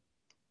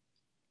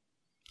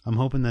 I'm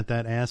hoping that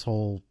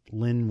asshole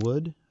Lynn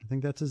Wood, I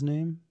think that's his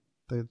name,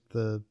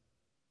 the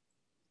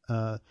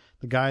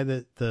guy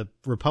the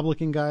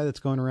Republican guy that's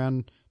going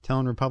around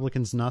telling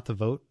Republicans not to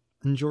vote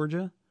in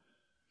Georgia.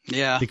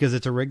 Yeah. Because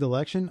it's a rigged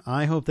election.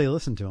 I hope they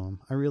listen to him.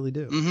 I really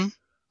do. Mm-hmm.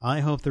 I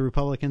hope the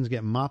Republicans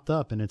get mopped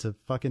up and it's a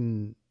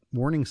fucking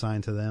warning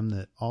sign to them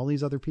that all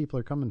these other people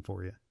are coming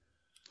for you.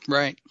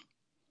 Right.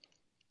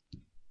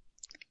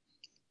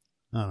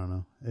 I don't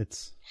know.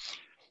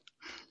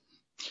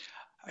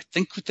 I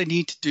think what they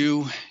need to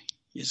do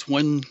is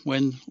when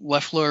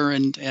Loeffler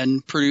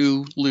and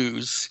Perdue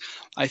lose,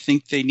 I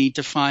think they need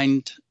to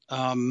find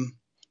a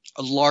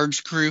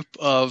large group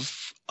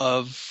of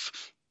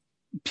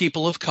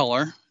people of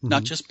color, mm-hmm.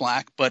 not just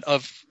black, but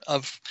of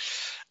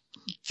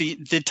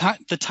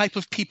the type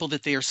of people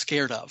that they are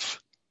scared of,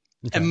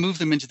 okay. and move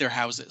them into their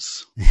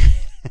houses.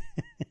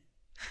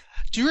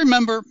 Do you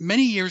remember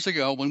many years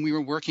ago when we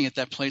were working at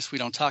that place we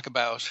don't talk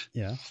about?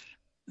 Yeah.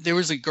 There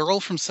was a girl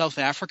from South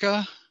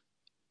Africa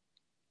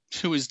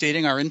who was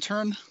dating our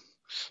intern.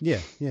 Yeah.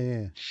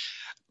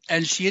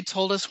 And she had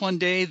told us one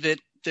day that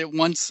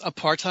once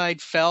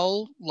apartheid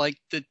fell, like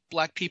that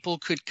black people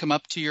could come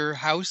up to your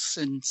house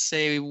and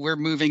say, we're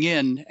moving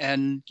in,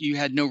 and you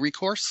had no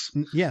recourse.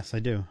 Yes, I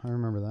do. I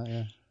remember that,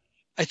 yeah.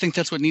 I think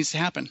that's what needs to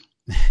happen.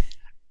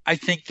 I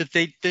think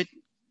that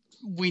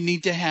we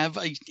need to have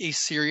a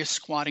serious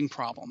squatting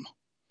problem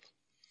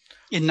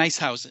in nice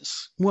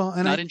houses. Well,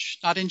 and not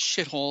in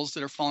shitholes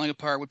that are falling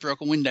apart with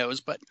broken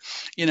windows, but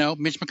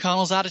Mitch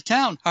McConnell's out of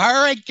town.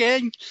 All right,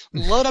 gang,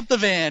 load up the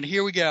van.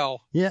 Here we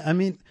go. Yeah, I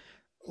mean,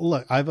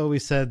 look, I've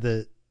always said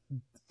that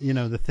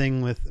the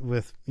thing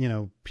with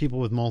people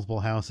with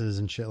multiple houses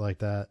and shit like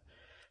that,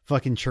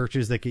 fucking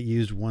churches that get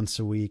used once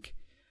a week,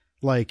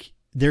 like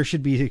there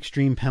should be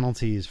extreme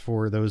penalties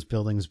for those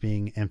buildings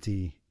being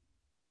empty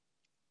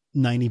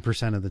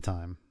 90% of the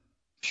time.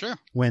 Sure.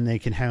 When they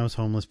can house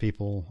homeless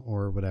people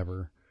or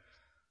whatever.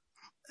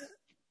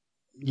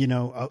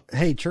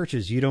 Hey,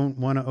 churches, you don't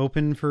want to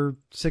open for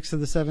 6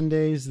 of the 7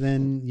 days,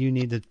 then you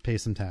need to pay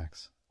some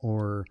tax.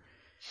 Or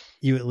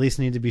you at least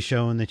need to be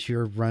shown that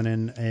you're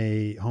running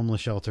a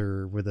homeless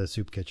shelter with a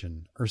soup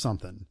kitchen or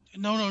something.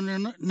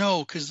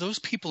 No, because those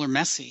people are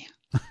messy.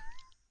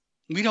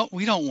 We don't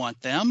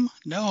want them.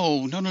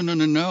 No.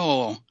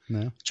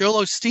 No.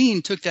 Joel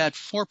Osteen took that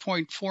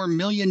 $4.4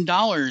 million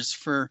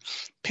for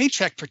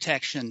paycheck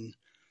protection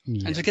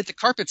and to get the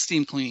carpet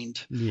steam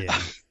cleaned. Yeah.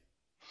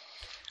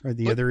 Or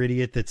the other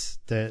idiot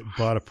that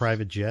bought a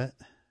private jet.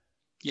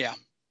 Yeah.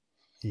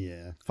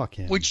 Yeah. Fuck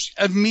him. Which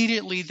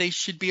immediately they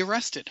should be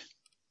arrested.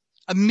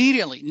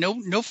 Immediately.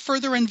 No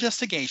further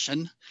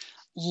investigation.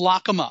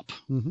 Lock them up.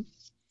 Mm-hmm.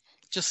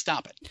 Just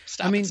stop it.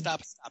 Stop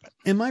it.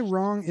 Am I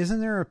wrong? Isn't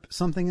there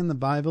something in the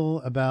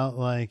Bible about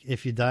like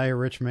if you die a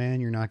rich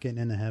man, you're not getting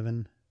into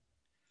heaven?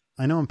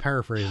 I know I'm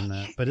paraphrasing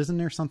that, but isn't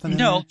there something?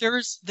 No, there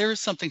is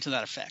something to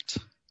that effect.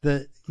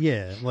 But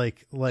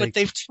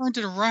they've turned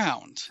it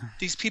around.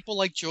 These people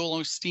like Joel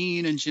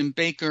Osteen and Jim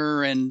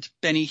Baker and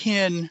Benny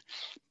Hinn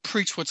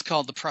preach what's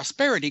called the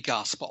prosperity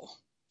gospel.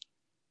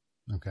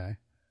 Okay.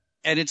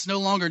 And it's no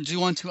longer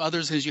do unto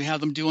others as you have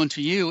them do unto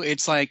you.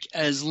 It's like,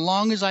 as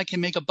long as I can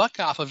make a buck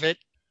off of it,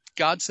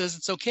 God says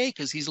it's okay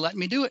because he's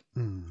letting me do it.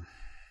 Mm.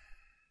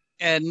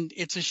 And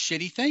it's a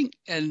shitty thing.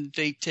 And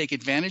they take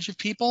advantage of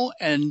people.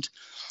 And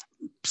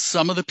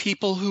some of the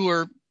people who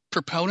are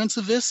proponents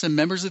of this and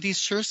members of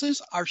these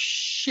churches are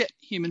shit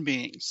human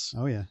beings.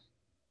 Oh, yeah.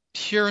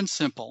 Pure and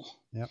simple.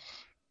 Yep.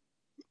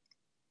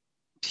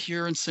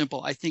 Pure and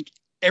simple. I think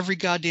every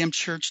goddamn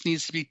church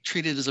needs to be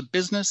treated as a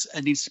business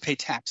and needs to pay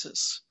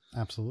taxes.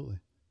 Absolutely.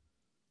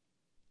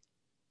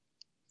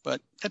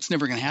 But that's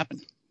never going to happen.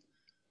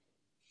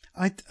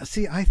 I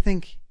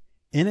think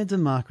in a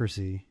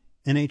democracy,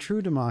 in a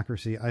true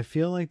democracy, I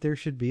feel like there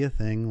should be a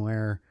thing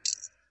where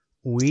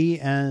we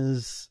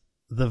as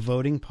the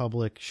voting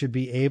public should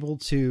be able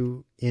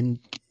to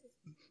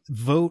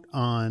vote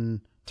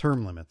on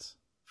term limits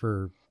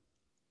for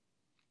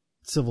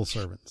civil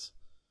servants.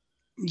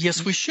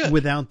 Yes, we should.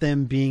 Without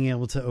them being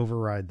able to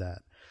override that.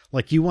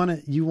 Like you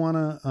want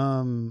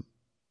to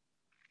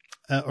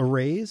a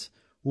raise?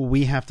 Well,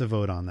 we have to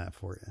vote on that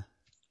for you.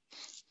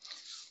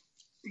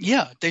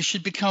 Yeah, they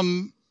should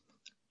become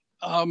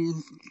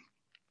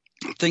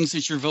things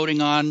that you're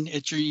voting on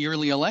at your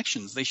yearly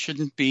elections. They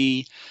shouldn't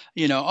be,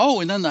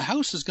 and then the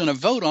House is going to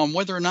vote on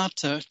whether or not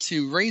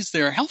to raise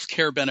their health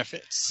care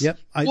benefits. Yep.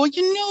 Well,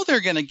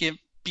 they're going to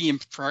be in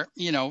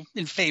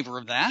favor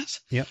of that.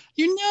 Yep.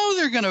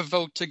 They're going to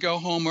vote to go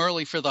home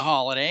early for the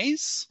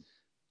holidays.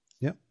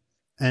 Yep.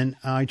 And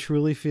I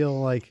truly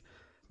feel like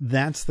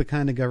that's the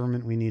kind of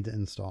government we need to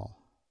install.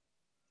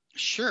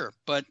 Sure,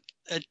 but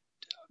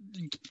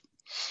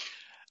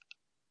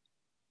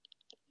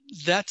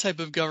that type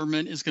of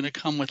government is going to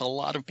come with a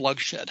lot of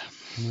bloodshed.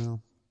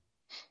 Well,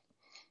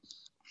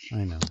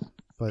 I know,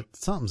 but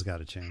something's got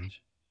to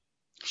change.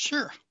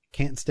 Sure.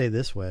 Can't stay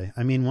this way.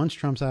 I mean, once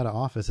Trump's out of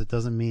office, it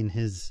doesn't mean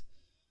his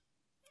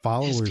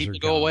followers people are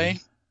go away.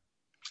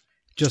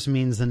 Just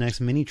means the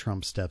next mini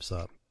Trump steps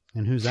up.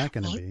 And who's that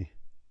going to be?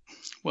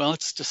 Well,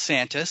 it's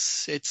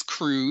DeSantis, it's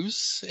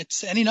Cruz,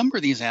 it's any number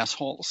of these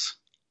assholes.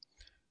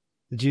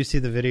 Did you see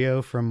the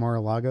video from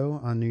Mar-a-Lago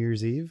on New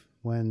Year's Eve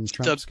when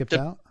Trump skipped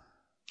out?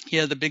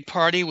 Yeah, the big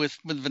party with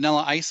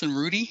Vanilla Ice and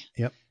Rudy.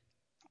 Yep.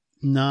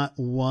 Not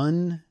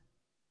one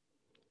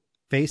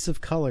face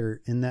of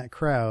color in that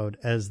crowd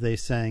as they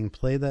sang,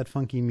 "Play that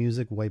funky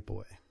music, white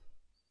boy."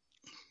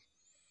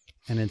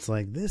 And it's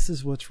like, this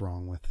is what's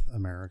wrong with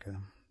America.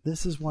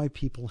 This is why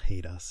people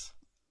hate us.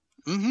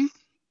 Mm-hmm.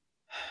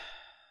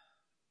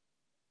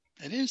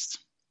 It is.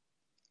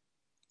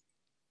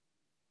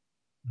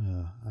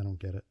 I don't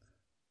get it.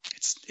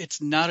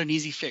 It's not an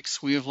easy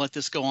fix. We have let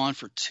this go on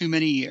for too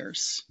many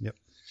years. Yep.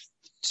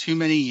 Too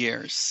many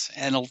years.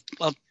 And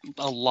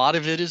a lot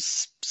of it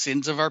is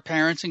sins of our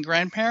parents and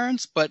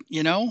grandparents, but,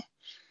 a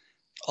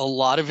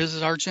lot of it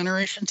is our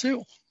generation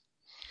too.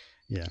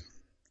 Yeah.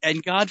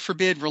 And God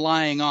forbid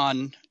relying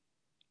on,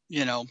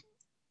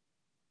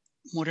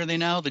 what are they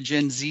now? The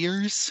Gen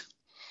Zers?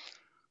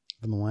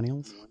 The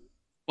millennials?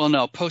 Well,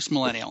 no,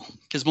 post-millennial,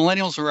 because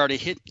millennials are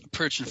already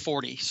approaching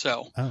 40,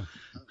 so. Oh.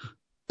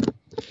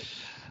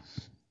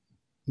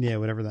 Yeah,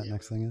 whatever that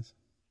next thing is.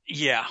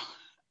 Yeah.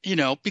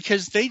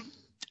 Because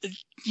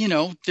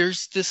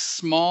there's this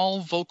small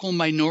vocal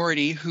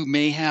minority who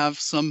may have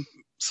some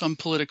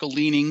political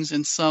leanings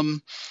and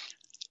some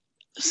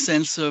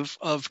sense of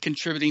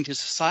contributing to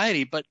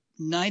society, but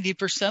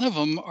 90% of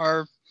them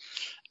are,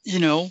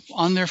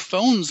 on their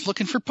phones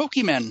looking for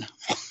Pokemon.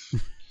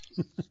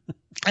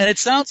 And it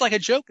sounds like a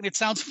joke and it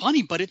sounds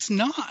funny, but it's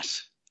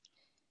not.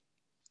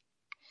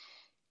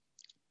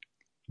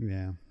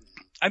 Yeah.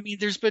 I mean,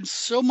 there's been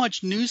so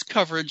much news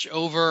coverage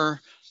over,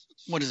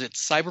 what is it,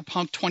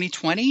 Cyberpunk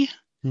 2020?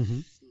 Mm-hmm.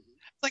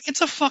 Like,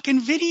 it's a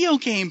fucking video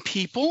game,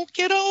 people.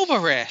 Get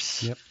over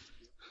it. Yep.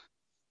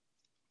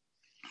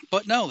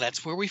 But no,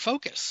 that's where we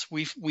focus.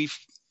 We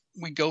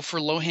go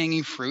for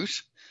low-hanging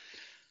fruit.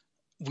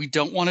 We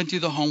don't want to do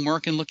the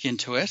homework and look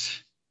into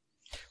it.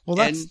 Well,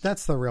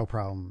 that's the real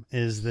problem,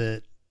 is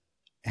that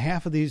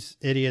half of these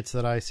idiots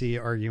that I see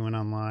arguing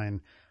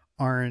online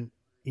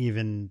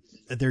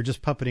they're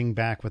just puppeting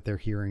back what they're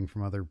hearing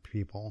from other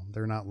people.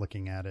 They're not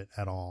looking at it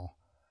at all.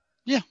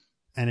 Yeah.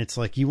 And it's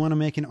like, you want to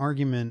make an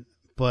argument,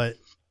 but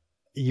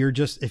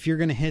if you're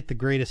going to hit the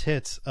greatest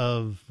hits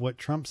of what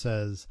Trump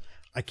says,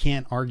 I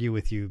can't argue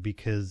with you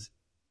because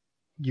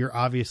you're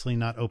obviously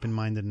not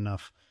open-minded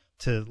enough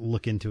to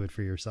look into it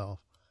for yourself.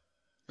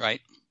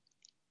 Right.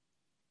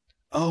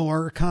 Oh,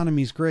 our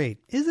economy's great.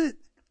 Is it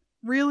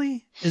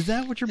really? Is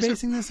that what you're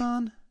basing this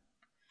on?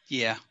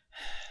 Yeah.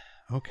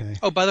 Okay.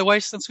 Oh, by the way,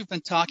 since we've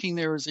been talking,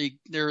 there was a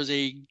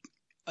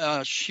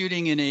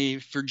shooting in a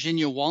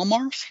Virginia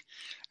Walmart,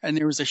 and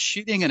there was a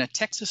shooting in a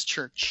Texas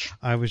church.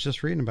 I was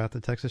just reading about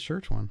the Texas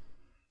church one.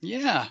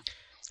 Yeah.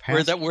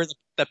 Where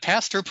the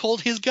pastor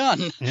pulled his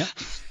gun. Yeah.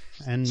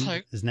 And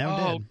is now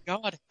dead.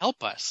 Oh, God,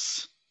 help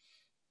us.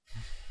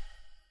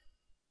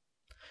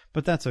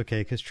 But that's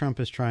okay, because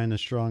Trump is trying to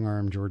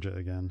strong-arm Georgia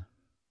again.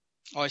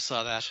 Oh, I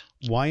saw that.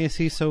 Why is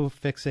he so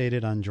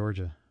fixated on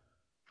Georgia?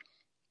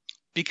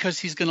 Because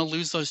he's going to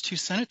lose those 2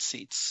 Senate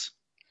seats.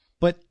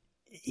 But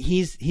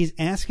he's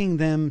asking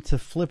them to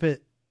flip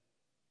it.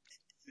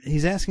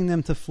 He's asking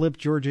them to flip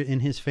Georgia in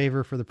his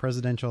favor for the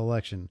presidential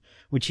election,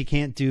 which he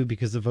can't do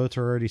because the votes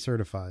are already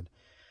certified.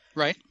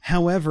 Right.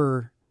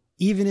 However,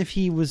 even if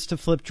he was to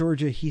flip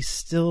Georgia, he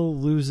still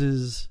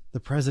loses the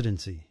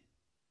presidency.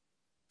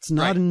 It's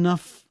not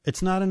enough.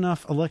 It's not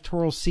enough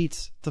electoral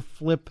seats to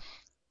flip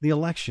the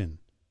election.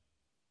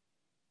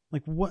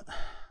 Like, what?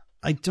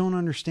 I don't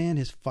understand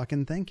his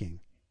fucking thinking.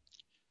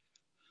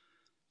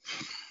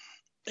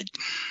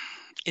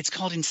 It's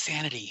called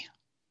insanity.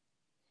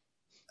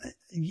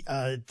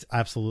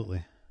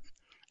 Absolutely.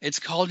 It's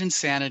called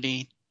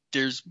insanity.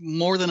 there's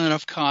more than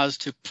enough cause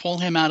to pull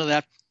him out of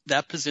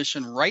that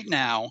position right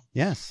now.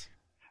 Yes.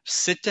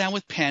 Sit down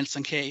with Pence.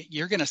 Okay,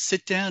 you're going to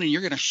sit down and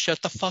you're going to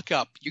shut the fuck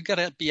up. You got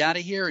to be out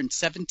of here in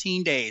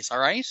 17 days. All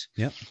right.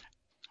 Yep.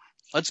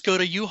 Let's go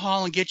to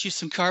U-Haul and get you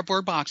some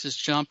cardboard boxes,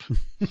 Chump.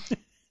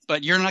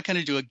 But you're not going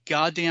to do a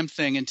goddamn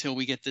thing until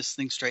we get this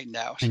thing straightened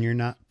out. And you're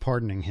not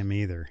pardoning him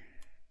either.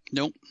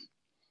 Nope.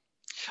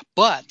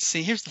 But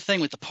see, here's the thing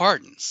with the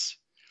pardons.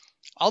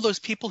 All those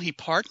people he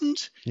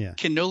pardoned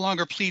can no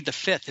longer plead the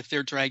fifth if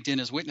they're dragged in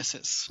as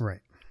witnesses.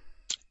 Right.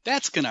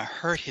 That's going to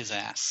hurt his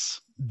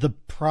ass. The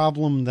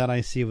problem that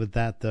I see with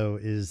that, though,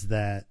 is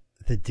that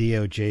the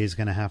DOJ is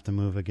going to have to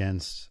move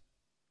against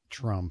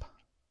Trump.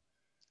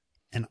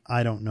 And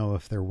I don't know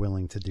if they're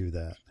willing to do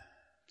that.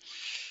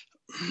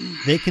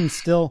 They can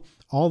still,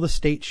 all the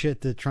state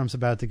shit that Trump's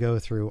about to go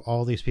through,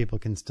 all these people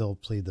can still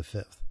plead the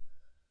fifth.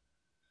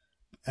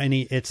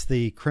 It's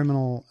the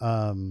criminal,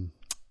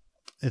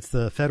 it's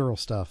the federal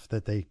stuff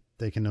that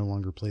they can no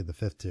longer plead the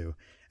fifth to.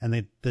 And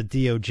the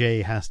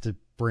DOJ has to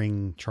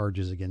bring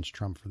charges against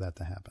Trump for that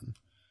to happen.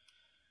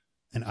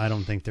 And I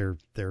don't think they're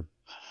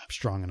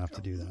strong enough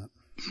to do that.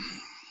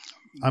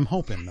 I'm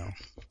hoping, though.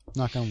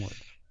 Knock on wood.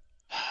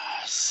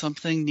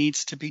 Something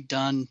needs to be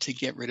done to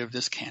get rid of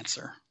this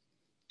cancer.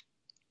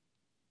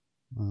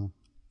 Well,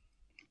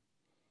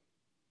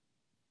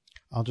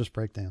 I'll just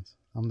break dance.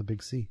 I'm the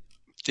big C.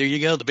 There you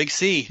go, the big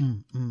C.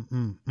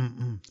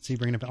 See,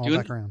 bringing it all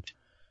back around.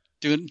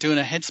 Doing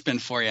a head spin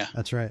for you.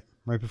 That's right.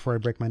 Right before I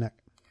break my neck.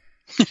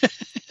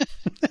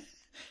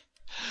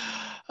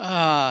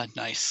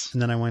 Nice.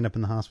 And then I wind up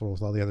in the hospital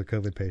with all the other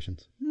COVID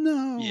patients.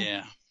 No.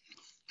 Yeah.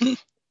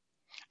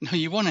 No,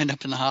 you won't end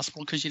up in the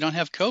hospital because you don't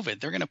have COVID.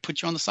 They're going to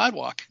put you on the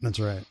sidewalk. That's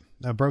right.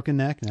 A broken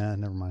neck? Nah,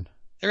 never mind.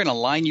 They're going to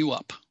line you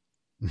up.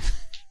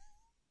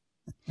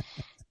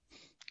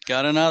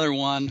 Got another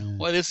one.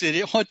 What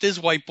this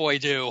white boy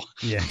do?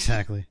 Yeah,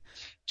 exactly.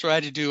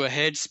 Try to do a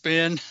head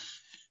spin.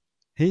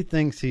 He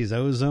thinks he's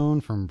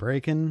ozone from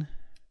breaking.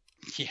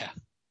 Yeah.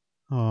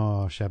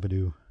 Oh,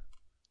 Shabadoo.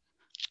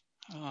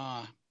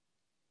 All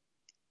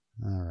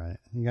right.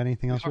 You got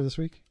anything else for this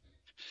week?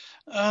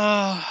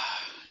 No,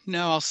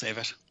 I'll save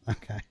it.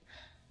 Okay.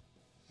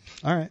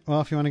 All right.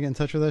 Well, if you want to get in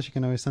touch with us, you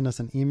can always send us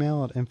an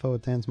email at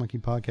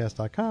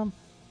info@dansmonkeypodcast.com.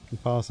 You can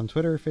follow us on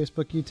Twitter,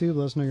 Facebook, YouTube.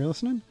 Let us know you're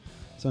listening.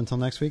 So until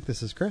next week,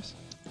 this is Chris.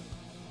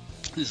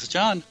 This is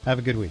John. Have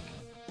a good week.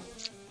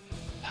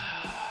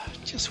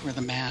 Just wear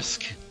the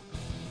mask.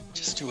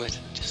 Just do it.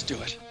 Just do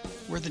it.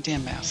 Wear the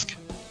damn mask.